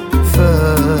معك،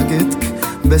 فاقدك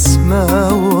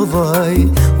بسمة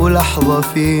وضي ولحظة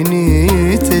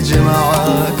فيني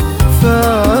تجمعك،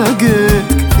 فاقدك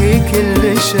في كل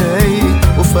شيء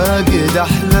وفاقد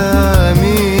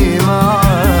أحلامي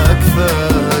معك،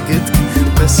 فاقدك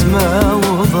بسمة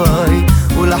وضي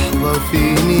ولحظة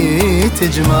فيني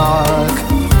تجمعك،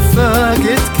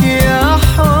 فاقدك يا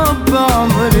حب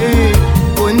عمري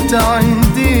وانت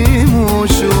عندي مو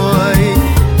شوي،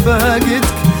 فاقدك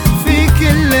في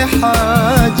كل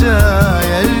حاجة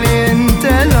يلي انت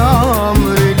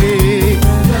العمر لي،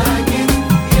 فاقدك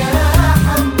يا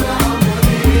حب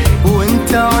عمري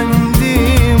وانت عندي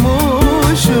مو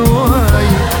شوي،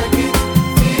 فاقدك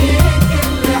في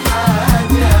كل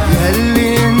حاجة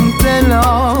يلي انت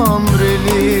العمر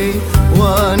لي،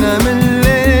 وانا من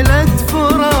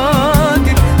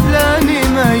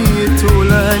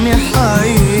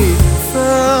حي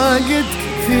فاقدك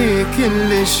في كل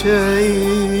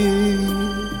شيء.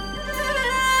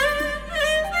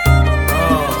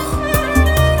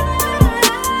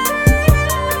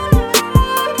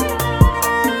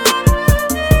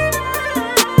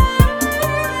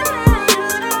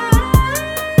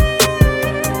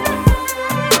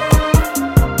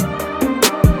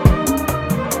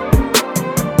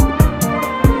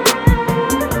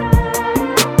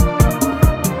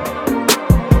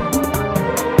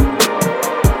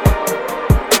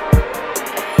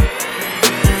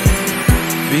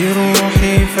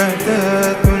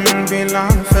 فتاة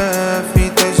بالعفاف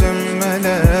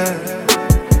تجملت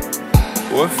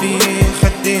وفي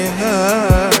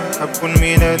خدها حب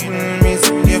من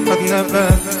المسك قد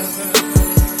نبت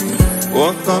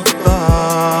وقد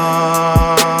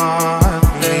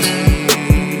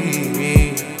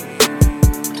ضاعتني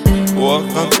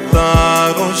وقد ضاع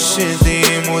رشدي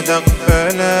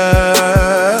مدقلا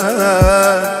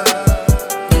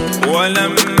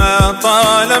ولما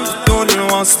طالبت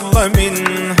الوصل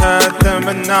منها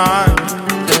تمنعت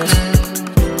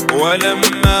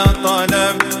ولما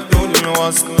طلبت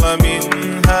الوصل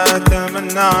منها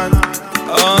تمنعت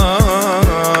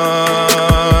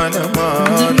أمان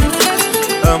أمان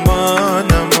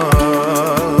أمان أمان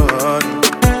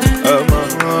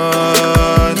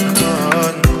أمان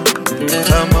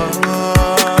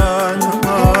أمان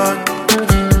أمان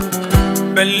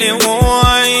بلغوا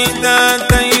إذا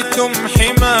أتيتم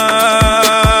حماه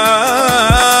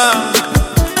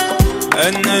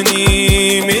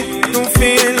أنني مت في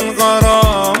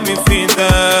الغرام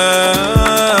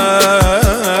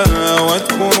فداء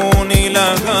واذكروني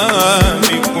لها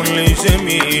بكل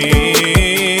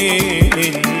جميل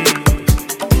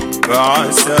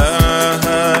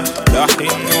فعساها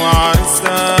تحن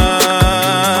عسى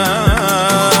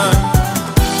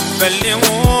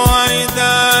بلغوا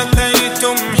إذا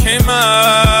أتيتم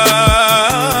حماه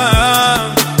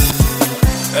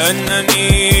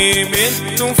أنني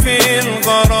مت في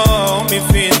الغرام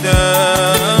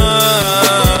فداء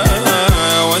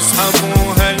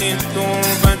واسحبوها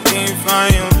للتربة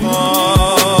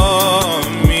فعظامي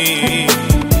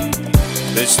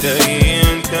تشتهي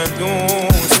أن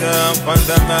تدوس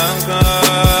قدمها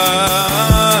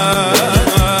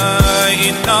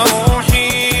إن روحي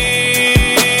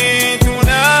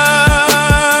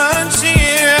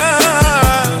تناجيها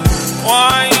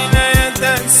وعيني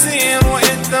تسير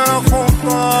إثر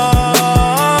خطاها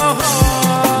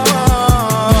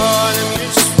لم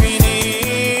يشفني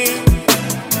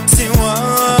سوى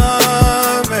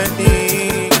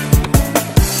بدي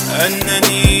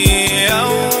أنني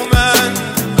يوما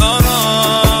أراها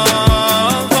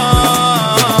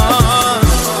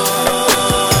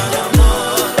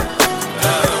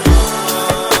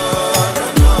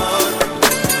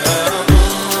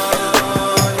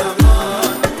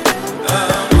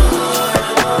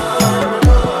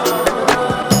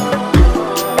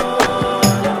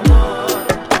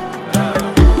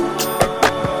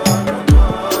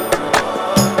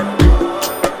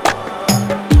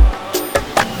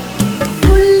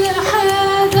كل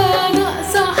حاجة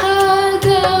ناقصة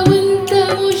حاجة وانت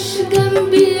مش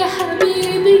جنبي يا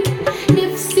حبيبي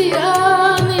نفسي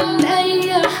اعمل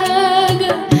اي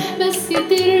حاجة بس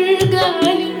ترجع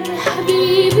لي يا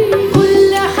حبيبي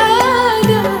كل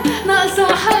حاجة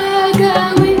ناقصة حاجة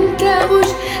وانت مش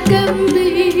جنبي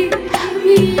يا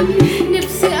حبيبي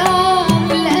نفسي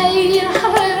اعمل اي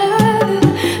حاجة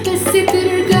بس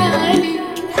ترجع لي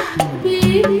يا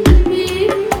حبيبي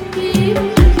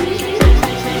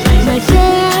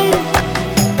مشاعر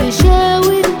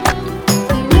تشاور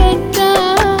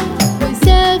تودع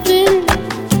مسافر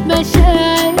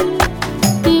مشاعر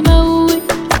تموت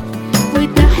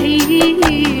وتحيي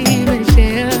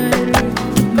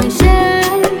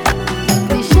مشاعر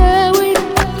تشاور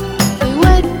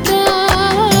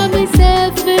تودع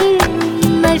مسافر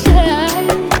مشاعر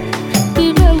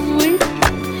تموت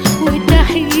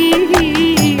وتحيي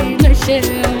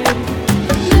مشاعر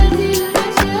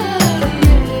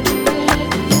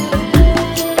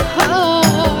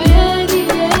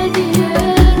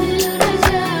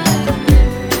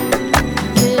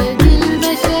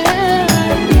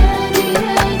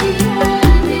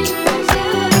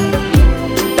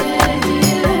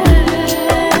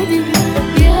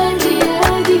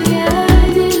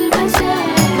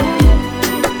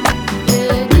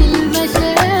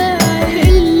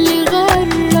اللي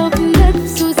غرب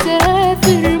نفسه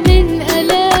سافر من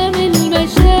ألام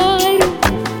المشاعر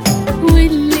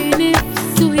واللي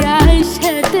نفسه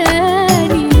يعيشها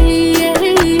تاني هي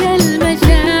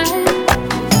المشاعر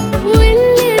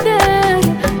واللي دار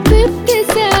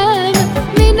بابتسامة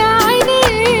من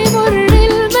عينيه مر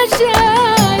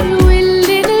المشاعر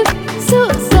واللي نفسه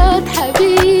قصاد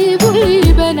حبيبه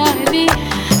يبان عليه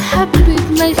حبة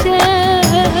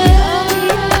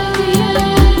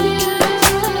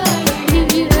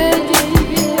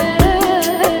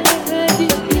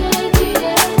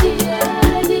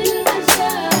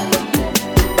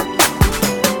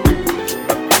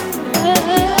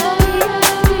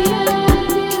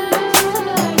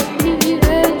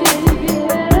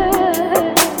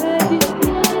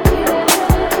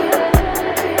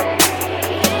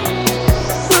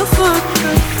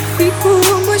بفكر فيك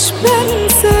ومش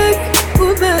بنساك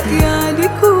وباقي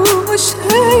عليك ومش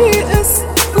هيأس،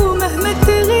 ومهما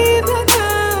تغيب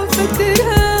أنا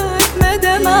فاكراك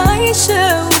مادام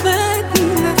عايشة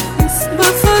وبتنفس.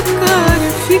 بفكر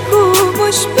فيك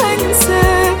ومش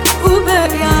بنساك،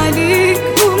 وباقي عليك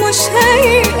ومش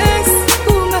هيأس،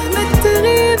 ومهما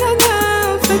تغيب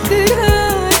أنا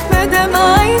فاكراك مادام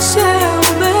عايشة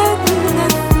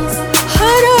وبتنفس.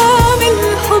 حرام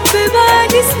الحب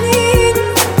بعد سنين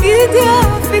يضيع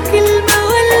في كلمة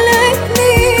ولا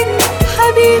اتنين.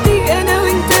 حبيبي أنا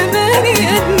وانت بني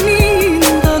آدمين،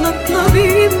 غلطنا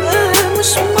بيبقى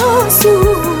مش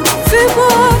مقصود. في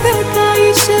بعدك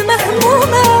عايشة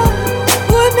مهمومة،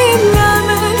 وباللي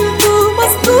عملته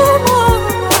مصدومة،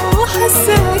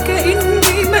 وحاسة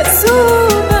كأني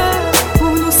مقسومة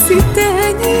ونص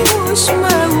التاني مش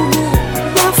موجود.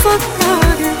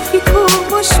 بفكر فيك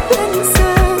ومش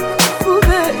بنساك،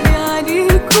 وباقي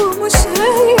عليك ومش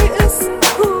هيأس،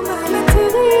 ومهما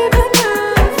تغيب أنا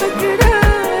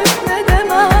فاكراك مادام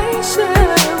عايشة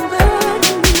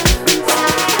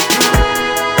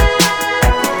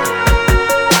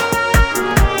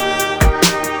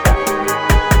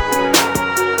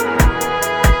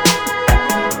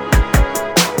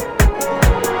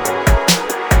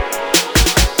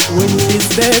وانت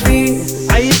سبابي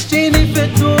عيشتيني في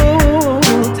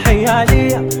الدود. حي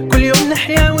عليا كل يوم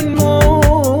نحيا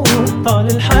ونموت، طال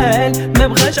الحال ما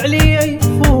بغاش عليا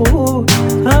يفوت.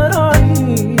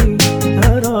 هراي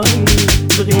هراي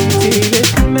بغيتي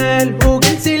الكمال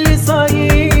وقلتي لي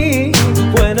صاير،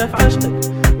 وانا في عشقك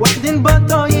وحدي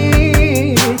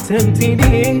بطاير.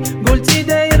 فهمتيني قلتي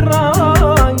داير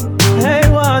راي، هاي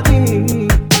وعدي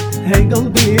هاي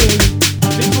قلبي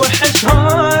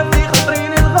بتوحشها في خطري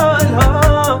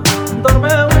نلغالها.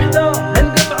 ضربة وحدة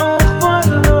هنقطعو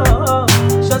اخبارها،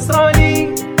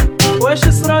 شسرالي واش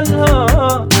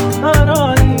صرالها.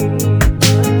 هراني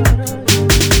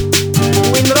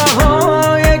وين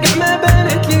راها يا قاع ما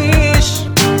بانتليش،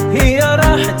 هي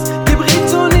راحت كي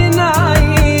بغيتوني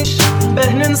نعيش.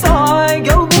 باه ننسى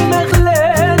قلبي ما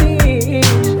خلانيش،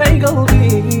 هاي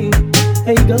قلبي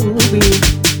هاي قلبي.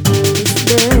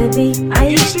 بابي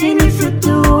عايشتني في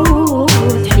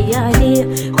الدود، حي عليه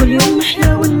كل يوم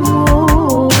نحيا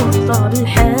ونموت. طال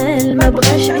الحال ما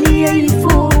بغاش عليا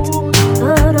يفوت.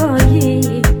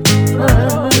 رايي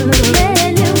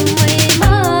يا لوي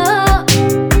ما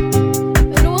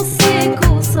نوصيك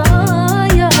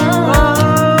وصايا،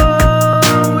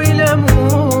 ولا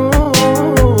موت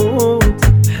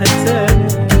حتى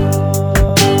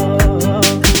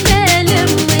يا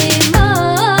لوي ما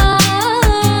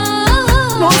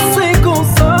نوصيك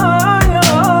وصايا.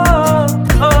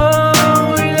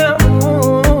 ولا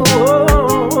موت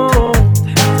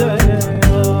حتى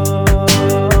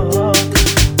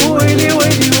ويلي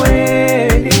ويلي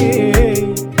ويلي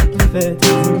فات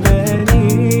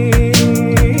زماني.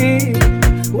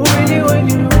 ويلي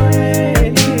ويلي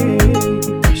ويلي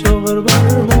شغل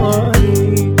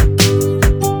برماني.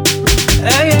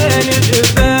 أيان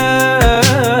الجبال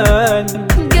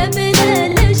قبل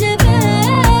الجبال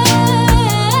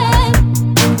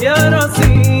يا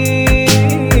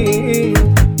رصيد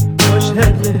وش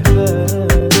هالهبال.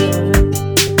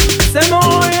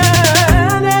 سمعوا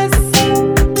يا ناس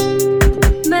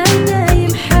ما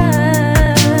نايم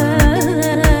حال،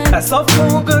 عصف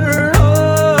فوق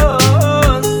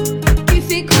الراس. كيف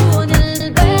يكون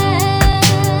البال.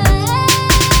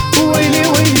 ويلي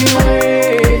ويلي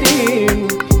ويلي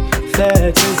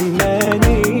فات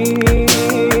زماني.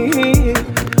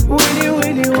 ويلي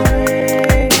ويلي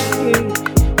ويلي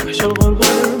شغل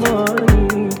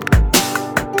غرماني.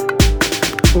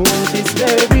 وانت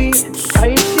سبابي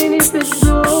عيشتيني في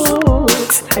الزود،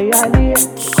 حي عليا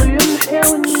كل يوم نحيا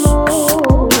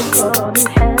ونموت. طال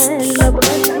الحال ما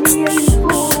بغاش عليا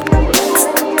يفوت.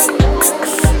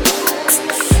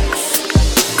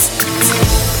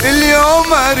 اليوم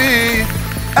اريد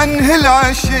انهي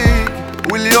العشيق،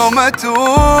 واليوم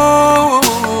اتوب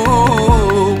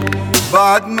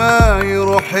بعد ما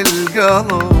يروح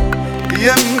القلب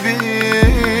يم بيتك.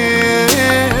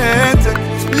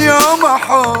 اليوم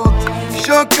احط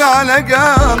شوك على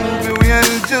قلبي ويا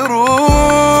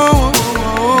الجروح.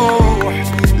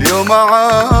 اليوم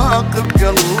اعاقب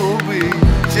قلبي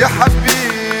شي حبيتك.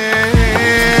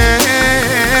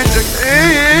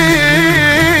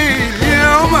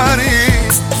 اليوم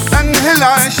اريد انهي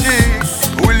العشيق،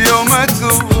 واليوم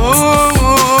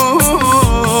اتوب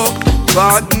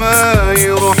بعد ما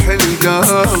يروح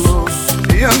القلب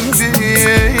يم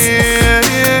بيتك.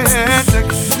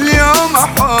 اليوم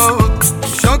احط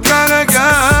شوك على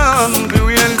قلبي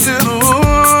ويا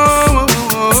الجروح.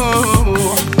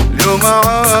 اليوم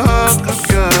اعاقب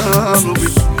قلبي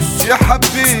يا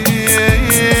حبيبي.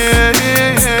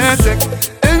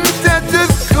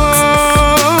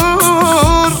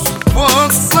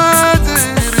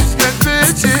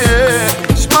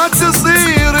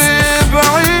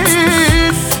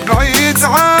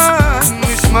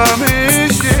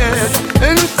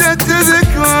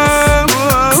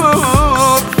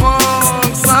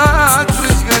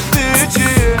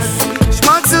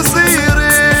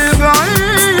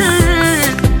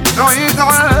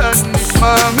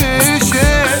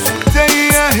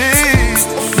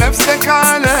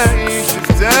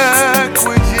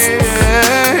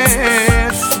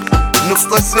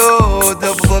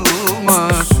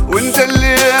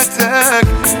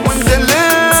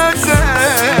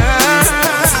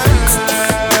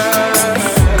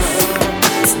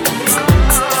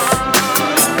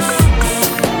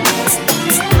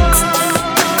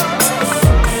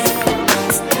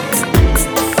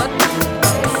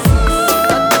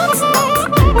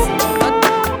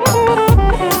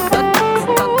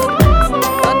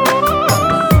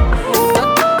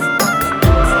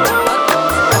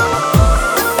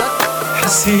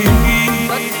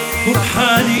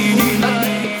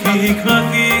 فيك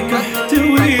ما فيك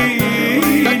احتويني،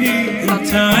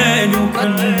 انت عين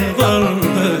وكل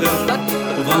ضربة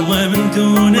وظل من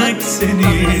دونك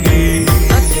سنيني.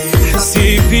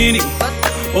 حسي فيني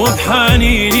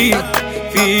وبحنيني،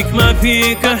 فيك ما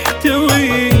فيك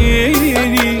احتويني،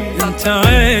 انت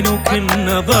عين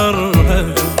وكل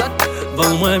ضربة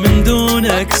ظلمة من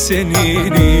دونك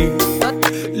سنيني.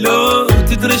 لو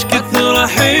تدرش كثر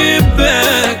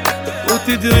احبك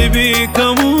وتدري بيك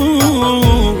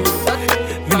اموت،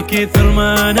 من كثر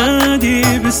ما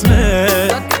نادي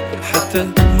باسمك حتى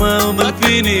ما ظل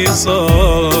فيني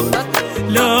صوت.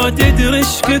 لو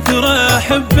تدرش كثر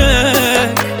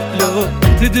احبك، لو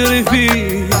تدري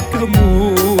فيك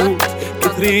اموت،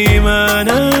 كثري ما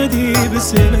نادي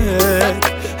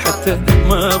باسمك حتى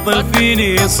ما ظل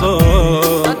فيني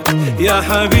صوت. يا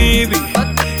حبيبي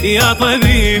يا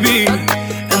طبيبي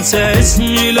انسى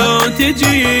اسمي لو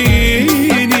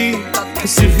تجيني،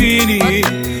 حس فيني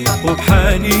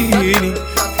وبحنيني،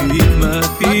 فيك ما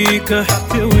فيك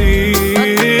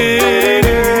احتويني.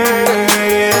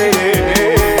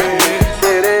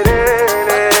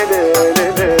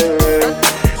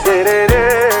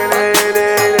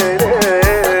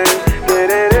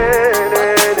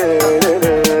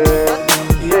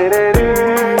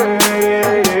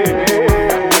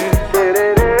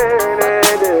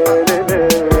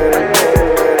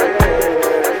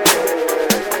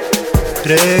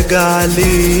 راجع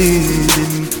ليه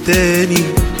من تاني،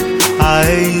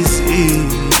 عايز ايه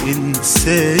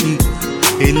انساني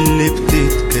اللي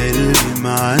بتتكلم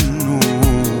عنه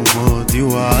ماضي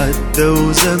وعدى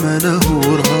وزمنه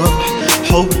راح.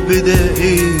 حب ده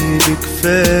ايه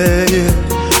بكفاية،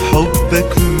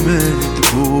 حبك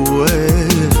مات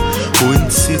جوايا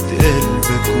ونسيت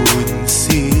قلبك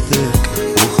ونسيتك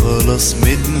وخلاص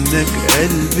منك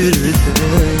قلبي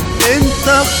ارتاح. انت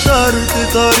اخترت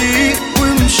طريق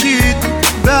ومشيت،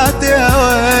 بعت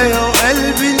هوايا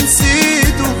وقلبي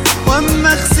نسيته، واما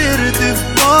خسرت في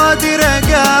بعدي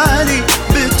رجعلي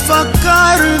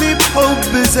بتفكرني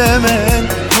بحب زمان.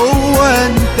 هو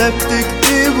انت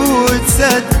بتكتب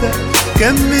وتصدق،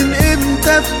 كان من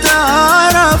امتى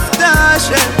بتعرف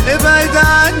تعشق؟ ابعد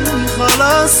عني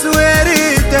خلاص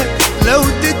وياريتك لو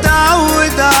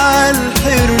تتعود على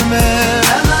الحرمان.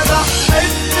 انا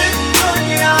ضحيت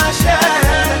بالدنيا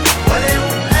عشانك، ولا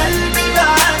يوم قلبي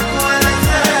معاك ولا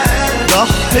زال.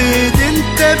 ضحيت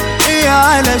انت بايه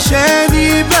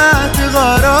علشاني؟ بعت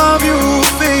غرامي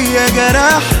وفيا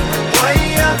جرح،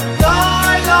 وياك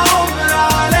ضاع العمر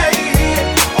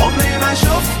عليا، عمري ما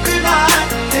شفت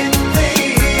معاك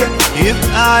حنية.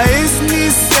 يبقى عايزني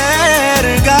ازاي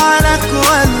ارجع لك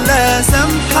ولا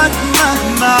سامحك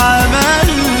مهما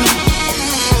عملت؟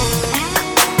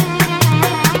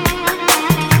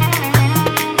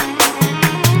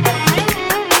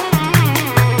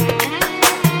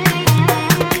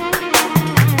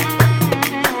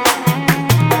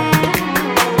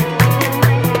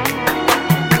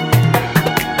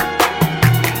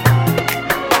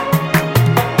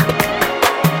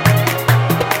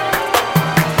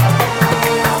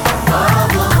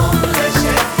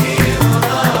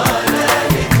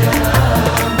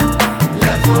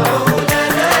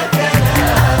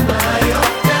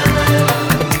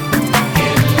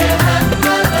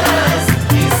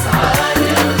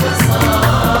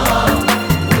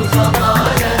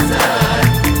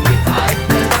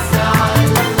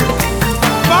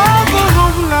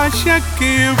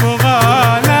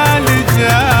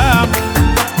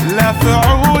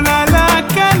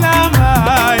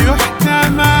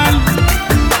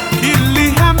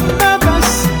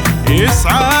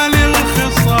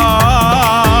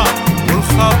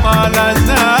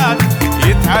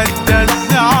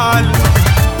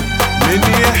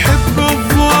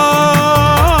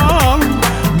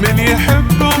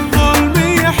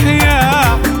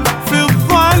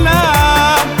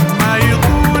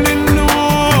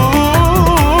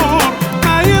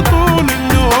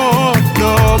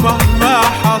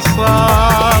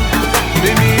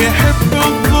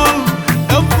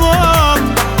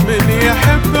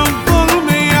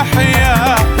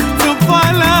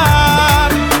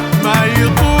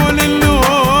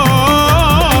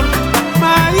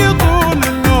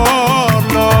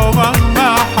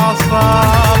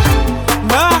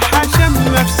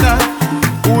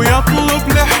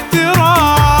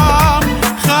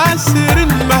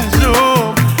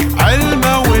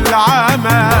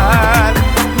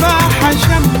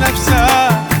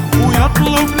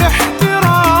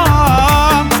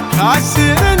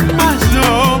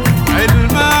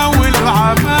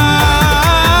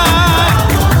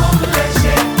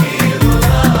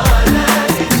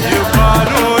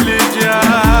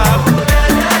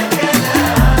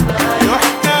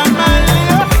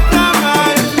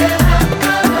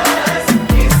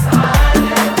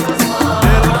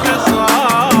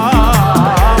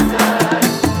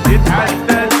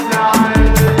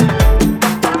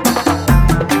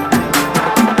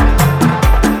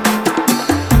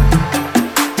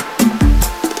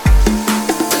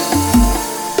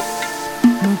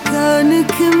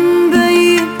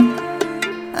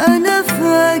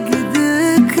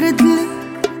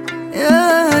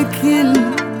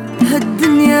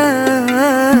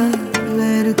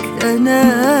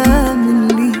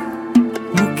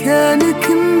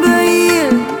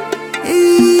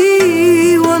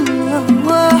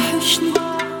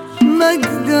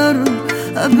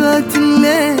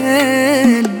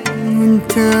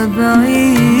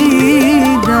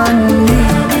 بعيد عني.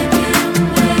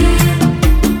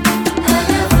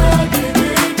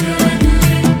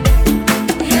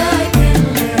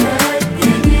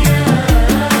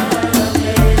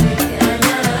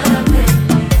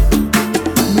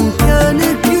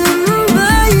 مكانك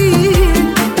مبين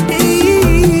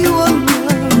اي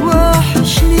والله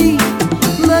وحشني،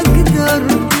 ما اقدر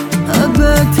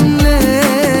ابات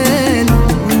الليل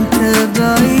وانت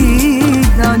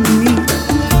بعيد عني.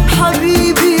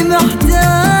 حبيبي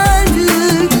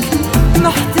محتاجك،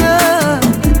 محتاج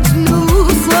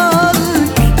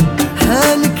لوصالك،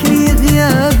 هالكني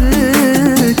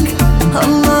غيابك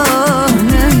الله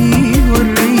نبي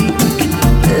يوريك.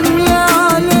 املى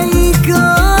علي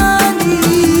كاني،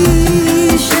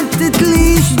 شتت لي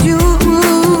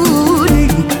شجوني،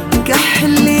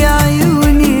 كحل لي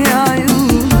عيوني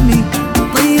عيوني،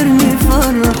 طيرني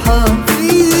فرحة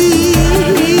فيك.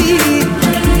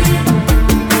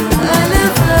 أنا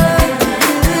فاكرك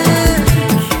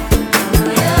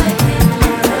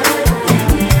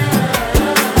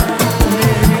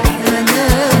أنا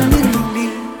مني.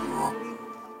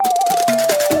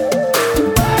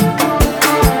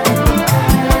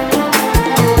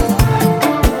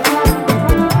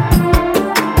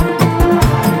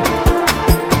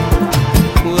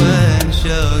 وين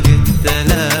شوق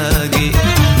التلاقي،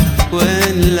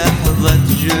 وين لحظة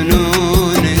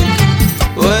جنونك،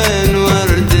 وين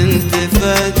ورد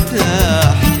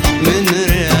تفتح من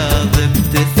رياض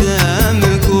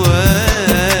ابتسامك،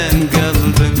 وين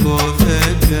قلبك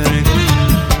وفكرك،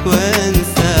 وين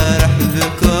سارح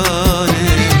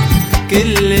بكونك.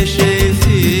 كل شي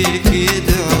فيك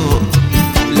يدعو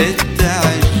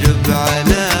للتعجب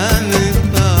علامك،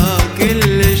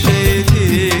 كل شي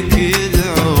فيك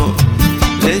يدعو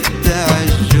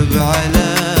للتعجب علامك.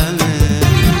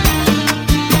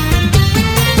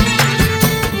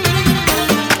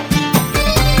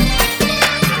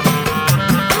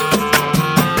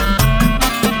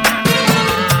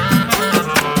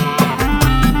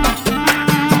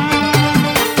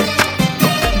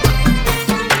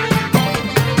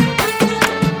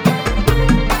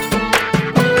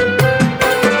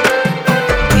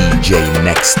 DJ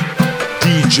Next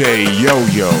DJ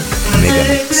Yo-Yo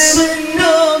Megamix.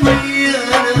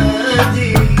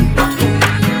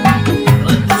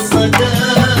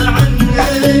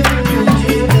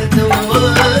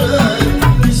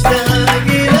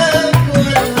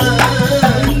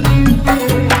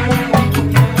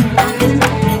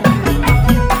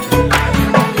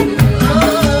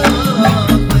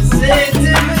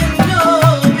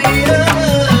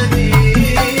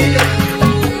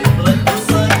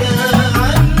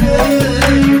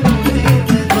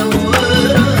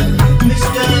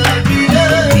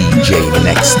 DJ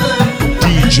Next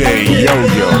DJ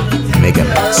Yo-Yo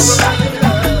Megamix.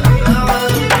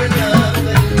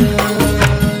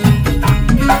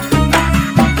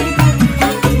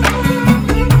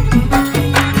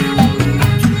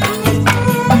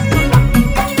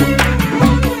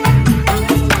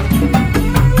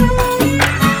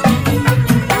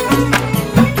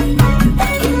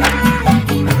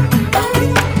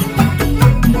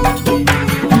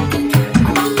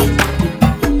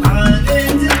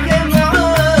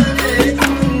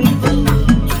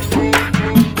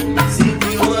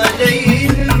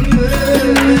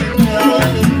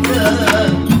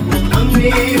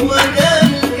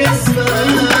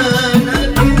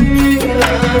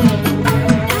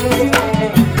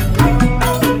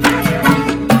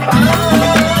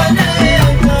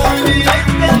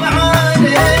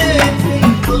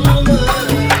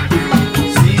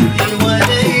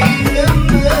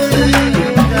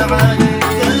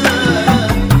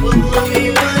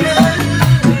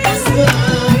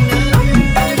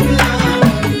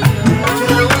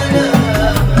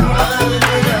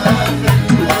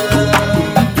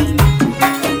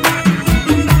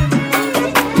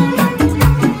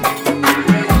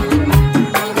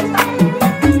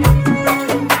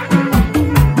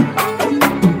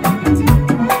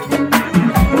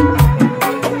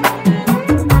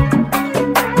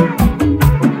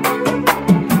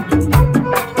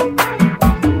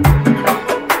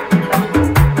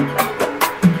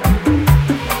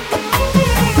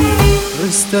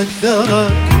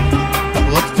 استكثرك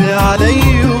وقتي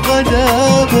علي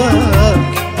وغدابك،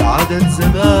 عدد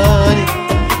زماني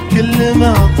كل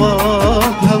ما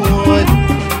طاب هون.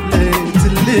 ليت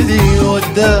الذي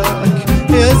وداك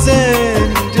يا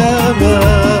زين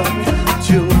جابك،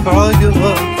 تشوف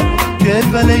عقبك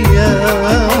كيف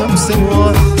الايام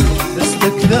سواك.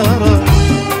 استكثرك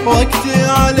وقتي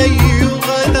علي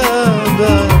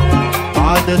وغلابك،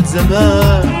 عدد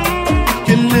زمان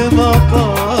كل ما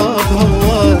طاب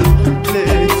هواك.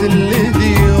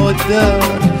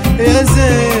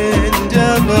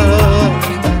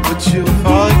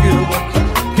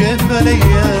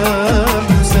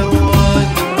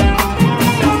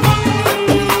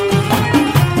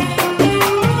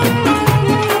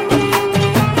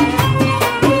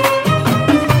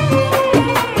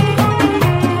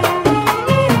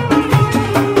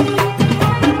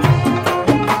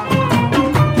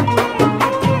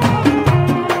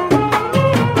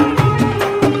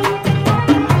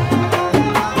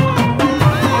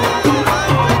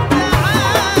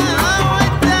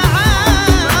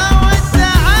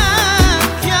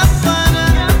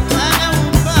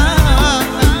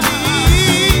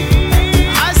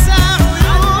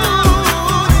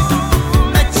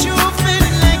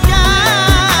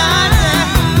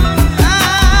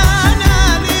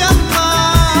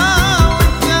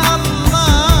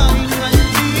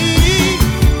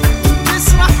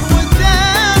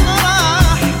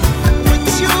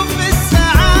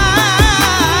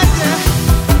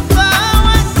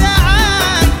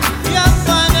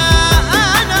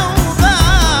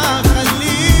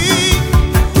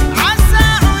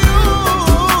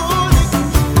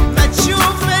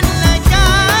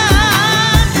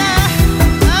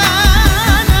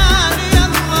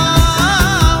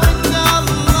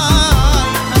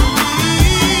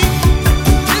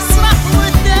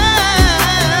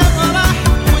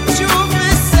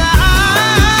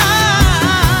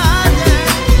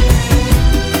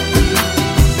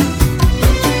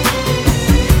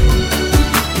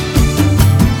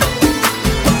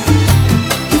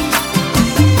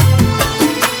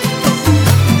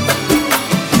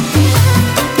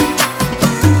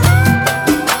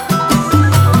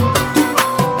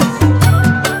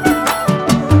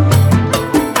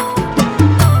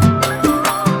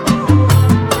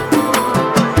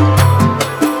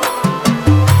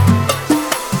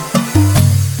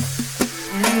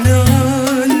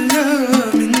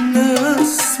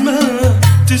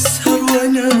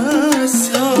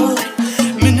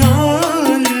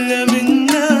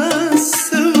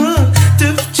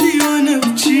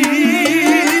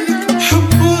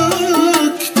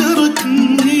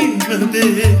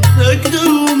 أقدر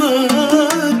وما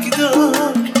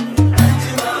أقدر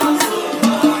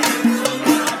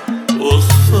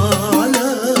واخفى على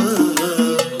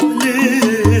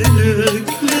ليلك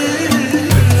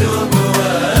مكتوب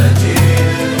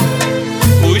واجب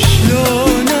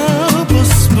وشلون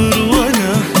بصبر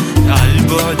وانا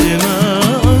عالبعد ما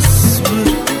اصبر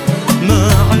ما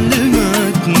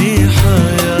علمتني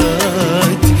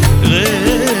حياتي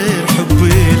غير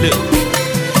حبي لك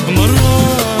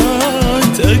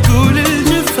مرات اقول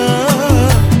الجفا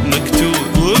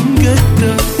مكتوب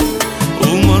ومقدر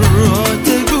ومرات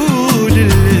اقول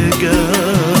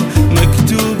اللقاء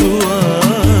مكتوب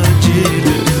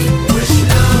واجيلك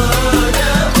وشلون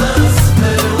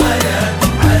بصبر وانا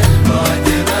عالبعد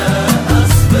ما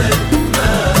اصبر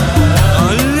ما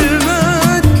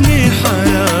علمتني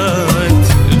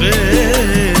حياتي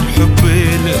غير حبي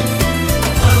لك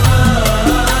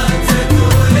مرات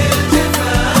اقول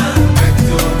الجفا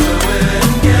مكتوب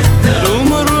ومقدر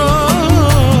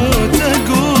ومرات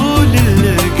اقول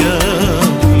اللقاء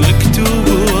مكتوب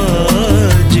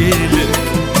واجيلك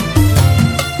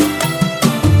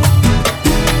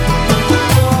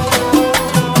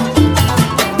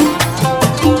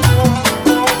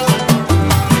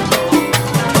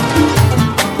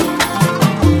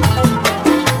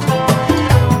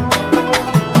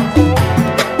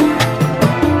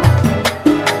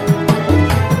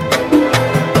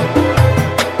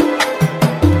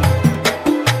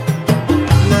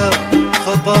لا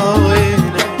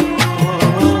خطاوينا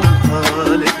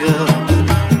وراها لقا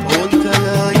وانت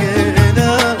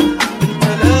لاقينا انت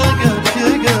لاقى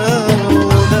شقا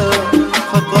ولا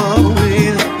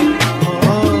خطاوينا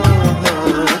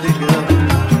وراها لقا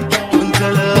وانت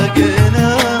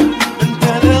لاقينا انت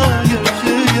لاقى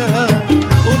شقا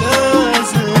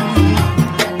ولازم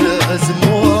لازم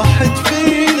واحد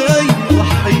فينا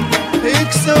يضحي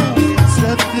يكسوي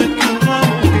يصدق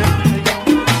ويحكي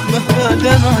مهما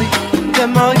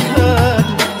دمعك هان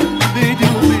بيدي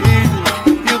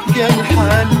وبيدك يبقى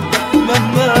الحال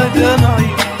مهما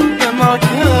دمعك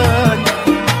هان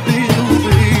بيدي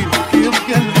وبيدك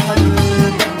يبقى الحل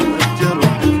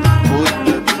الجرح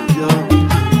ولا بالجرح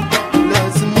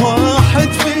لازم واحد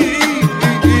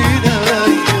فينا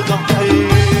يضحي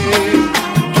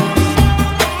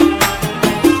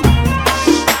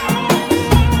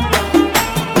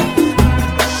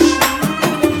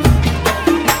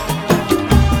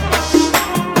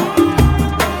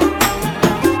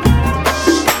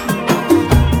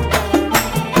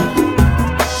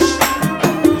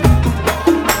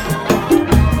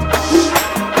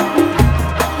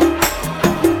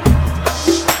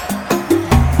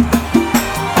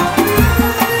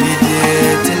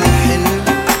بديت الحلم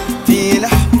في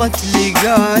لحظة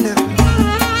لقانا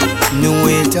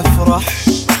نويت افرح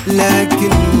لكن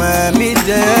ما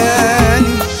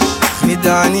مداني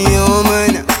خدعني يوم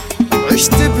انا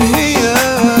عشت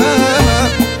بهيام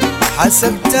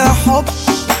حسبت حب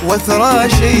وثرى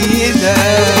شي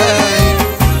ذاني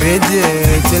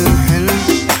بديت الحلم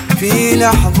في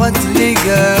لحظة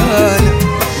لقانا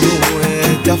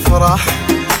نويت افرح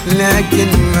لكن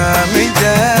ما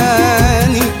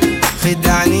مداني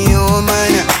خدعني يوم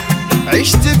انا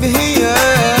عشت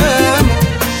بهيام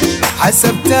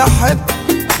حسبت احب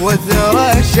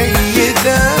وثرى شي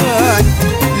ذاني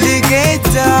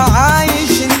لقيته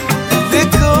عايش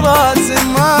ذكرى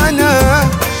زمانه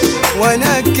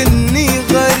وانا كني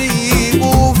غريب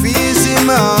وفي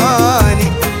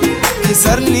زماني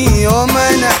كسرني يوم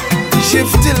انا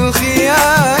شفت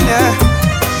الخيانة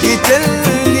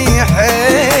قتلني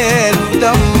حيل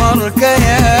دمر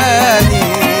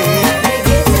كياني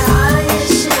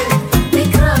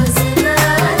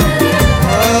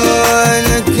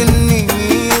لكني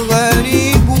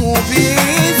غريب وفي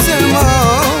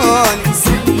زماني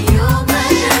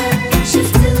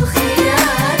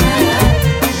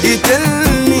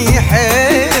قتلني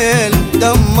حيل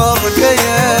دمر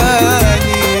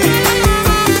كياني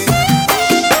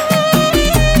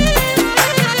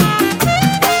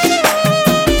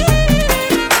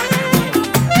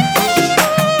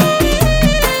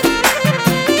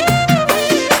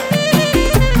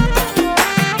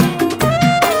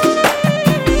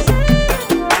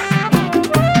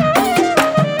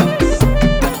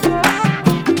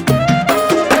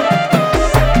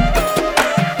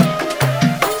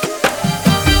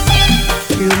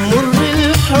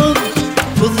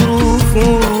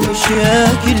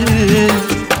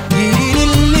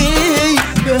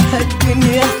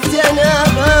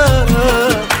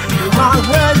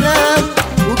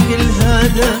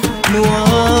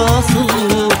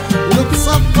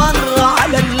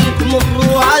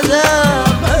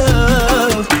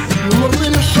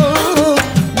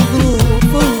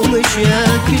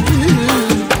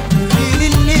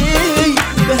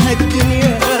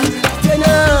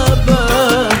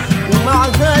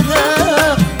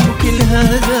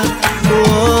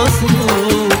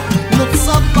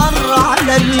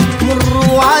على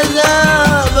المر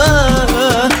وعذابه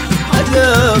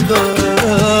عذابه.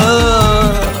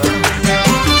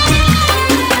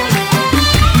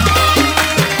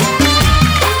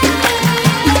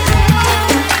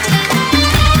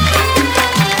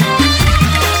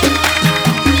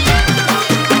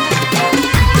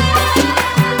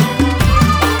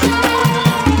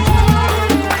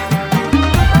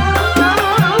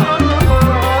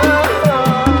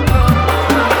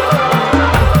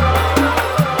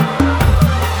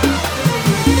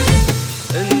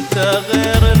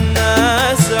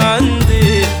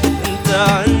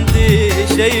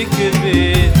 شي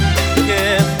كبير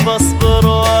كيف بصبر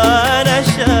وانا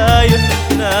شايف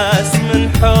ناس من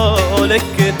حولك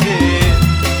كثير.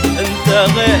 انت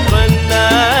غير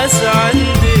الناس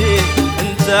عندي،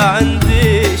 انت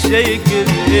عندي شي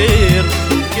كبير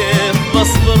كيف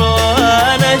بصبر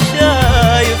وانا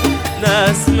شايف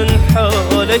ناس من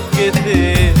حولك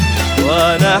كثير.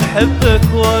 وانا احبك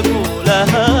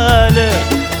واقولها لك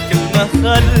كلمة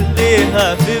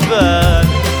خليها في بالك.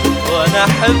 وانا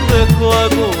احبك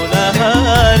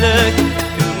واقولها لك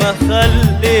كلمة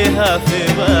خليها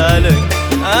في بالك.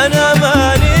 انا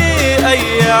ماني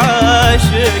اي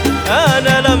عاشق،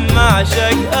 انا لما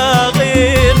اعشق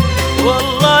اغير،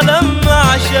 والله لما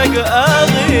اعشق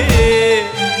اغير.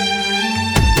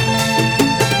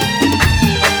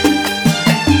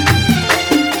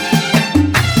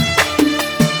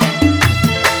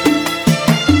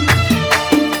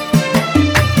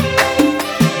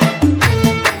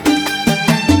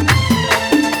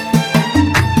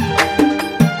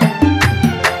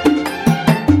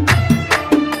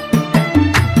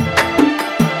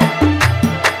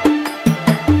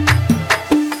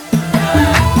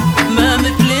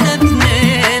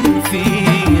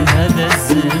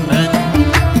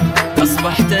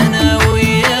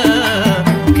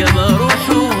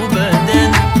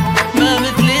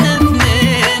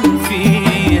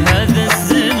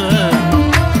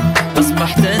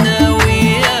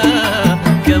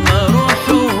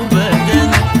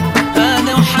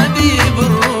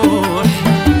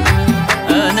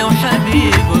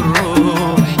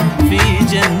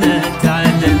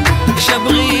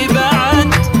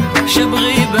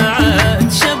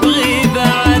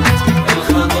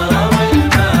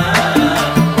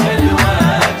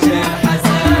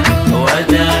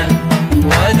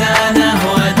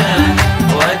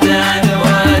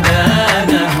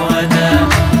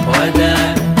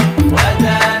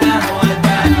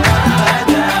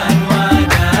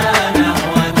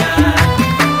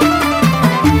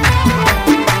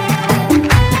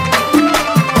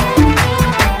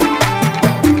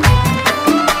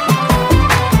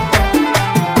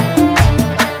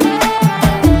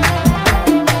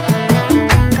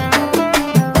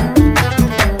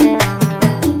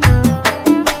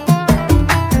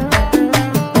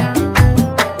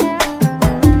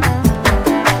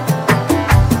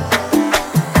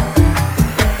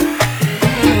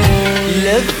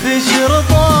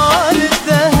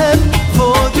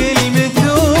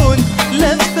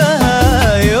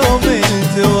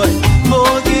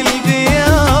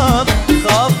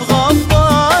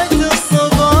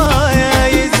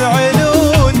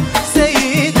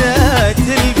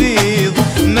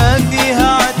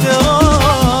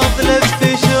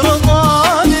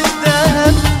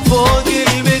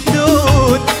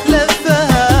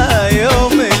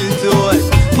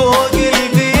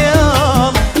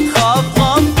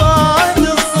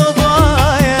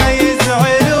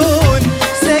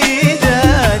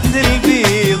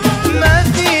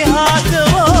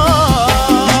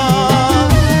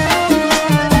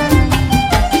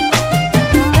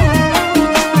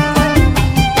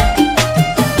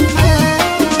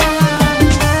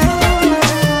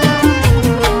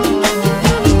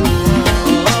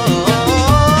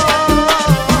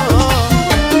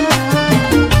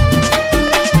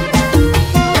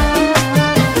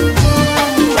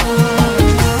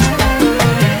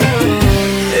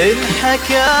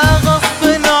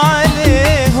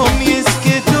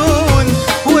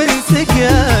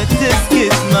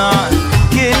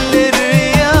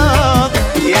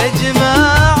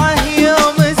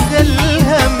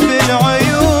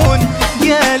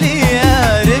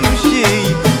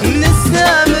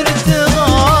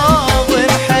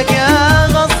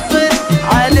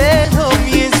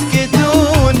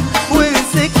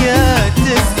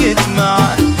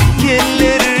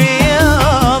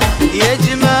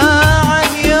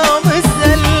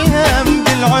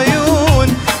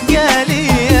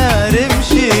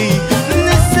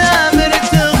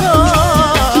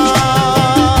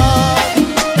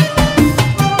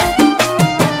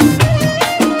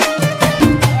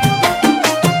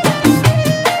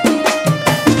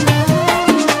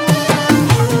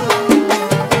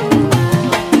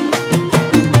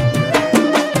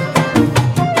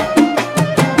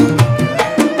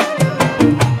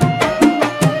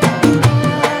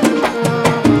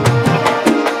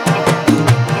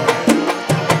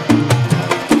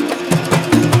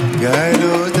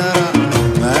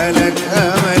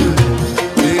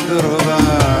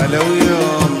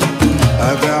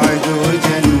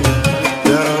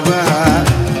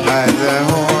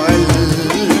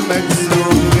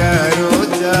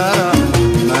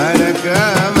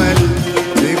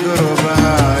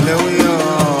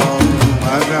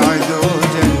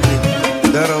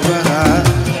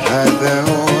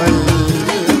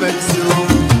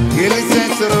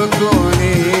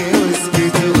 اتركوني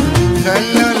واسكتوا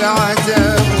خلوا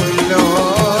العتب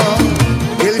واللوم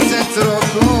قلت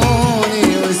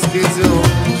اتركوني واسكتوا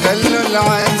خلوا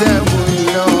العتب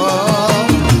واللوم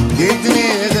جدني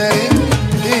غريب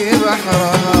في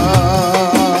بحرها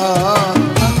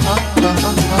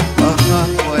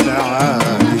ولا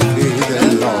عارف في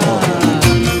دلعوم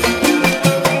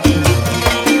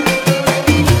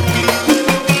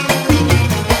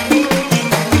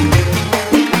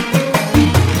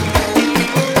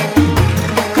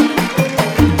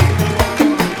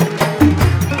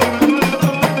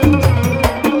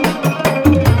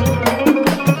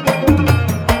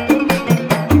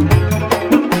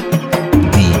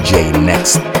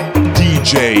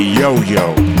DJ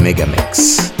Yo-Yo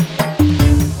Megamix.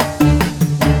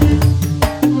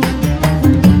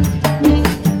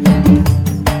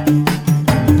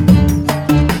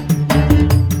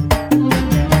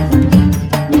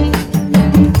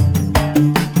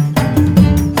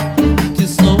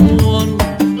 تصور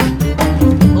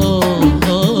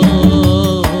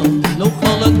لو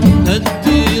خلق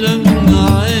هالديرة من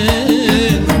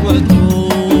عين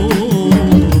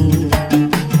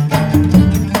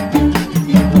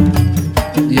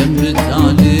يمت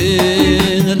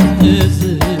علينا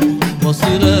الحزن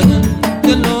وصيرنا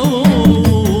كالعود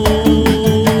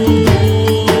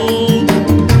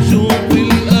شوف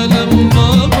الألم ما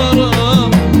برا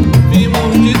في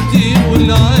موجتي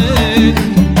والعين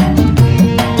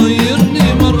طيرني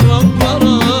مرة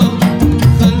برا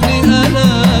خلي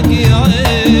ألاقي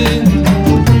عين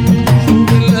شوف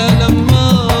الألم ما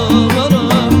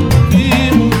برا في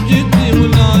موجتي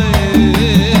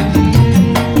والعين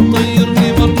طيرني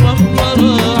مرة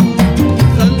برا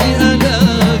خلي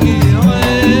ألاقي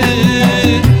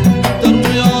عين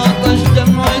تروي عطش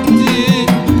دمعتي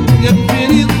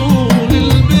يكفيني طول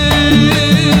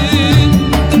البيت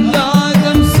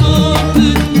لعدم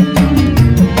صوتك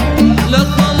لا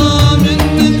خلا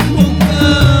منك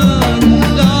مكان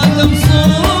لعدم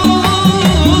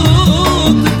صوتك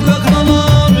لا خلا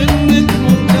منك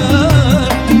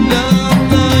مكان لا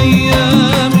أحلى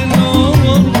أيام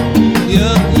العمر يا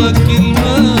أحلى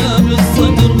كلمة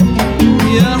بالصدر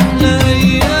يا أحلى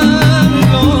أيام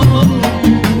العمر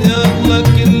يا أحلى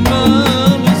كلمة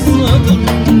بالصدر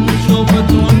شوفت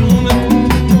عيونك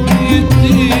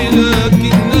ونيتي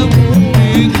لكن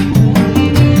أبويك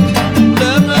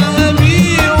لا ما أبي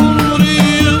عمري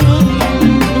يمر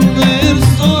من غير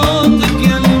صوتك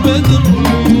يا البدر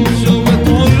شوفت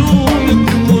عيونك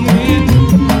ونيتي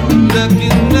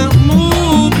لكن مو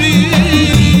بيك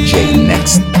DJ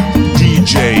Next.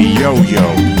 DJ Yo-Yo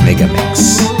Megamix.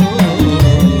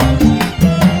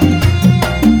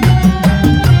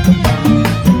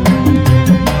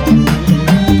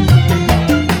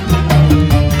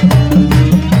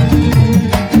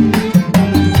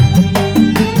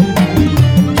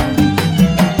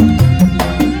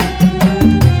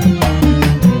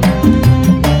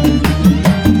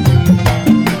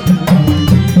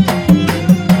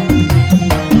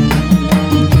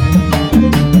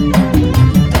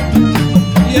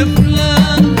 يا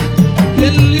فلان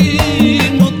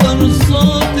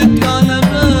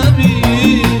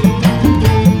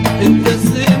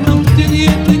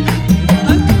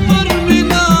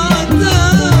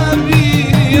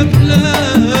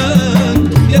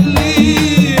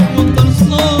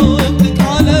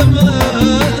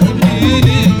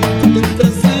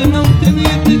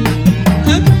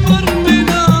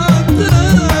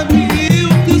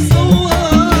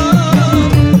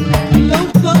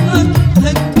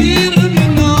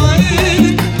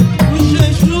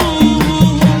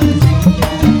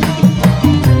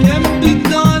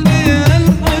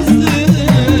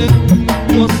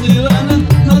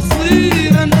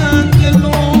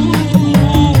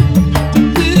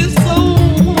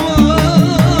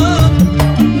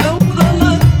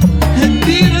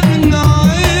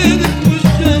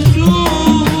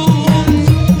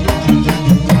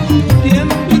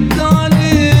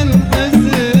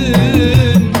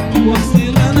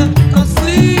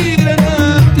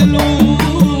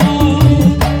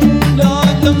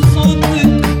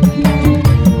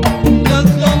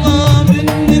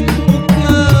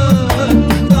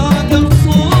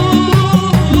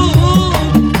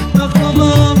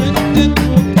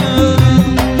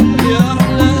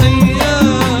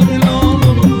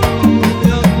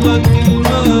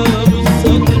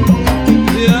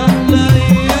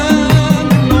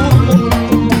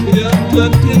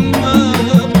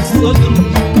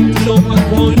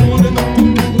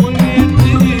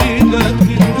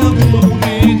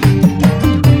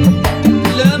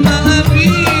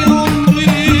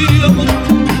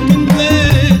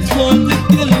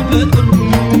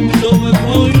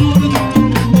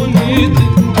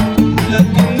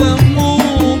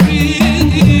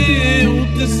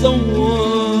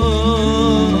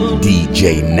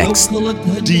Mixed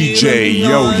DJ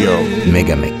Yo-Yo.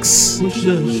 Megamix. وش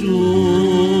اشوف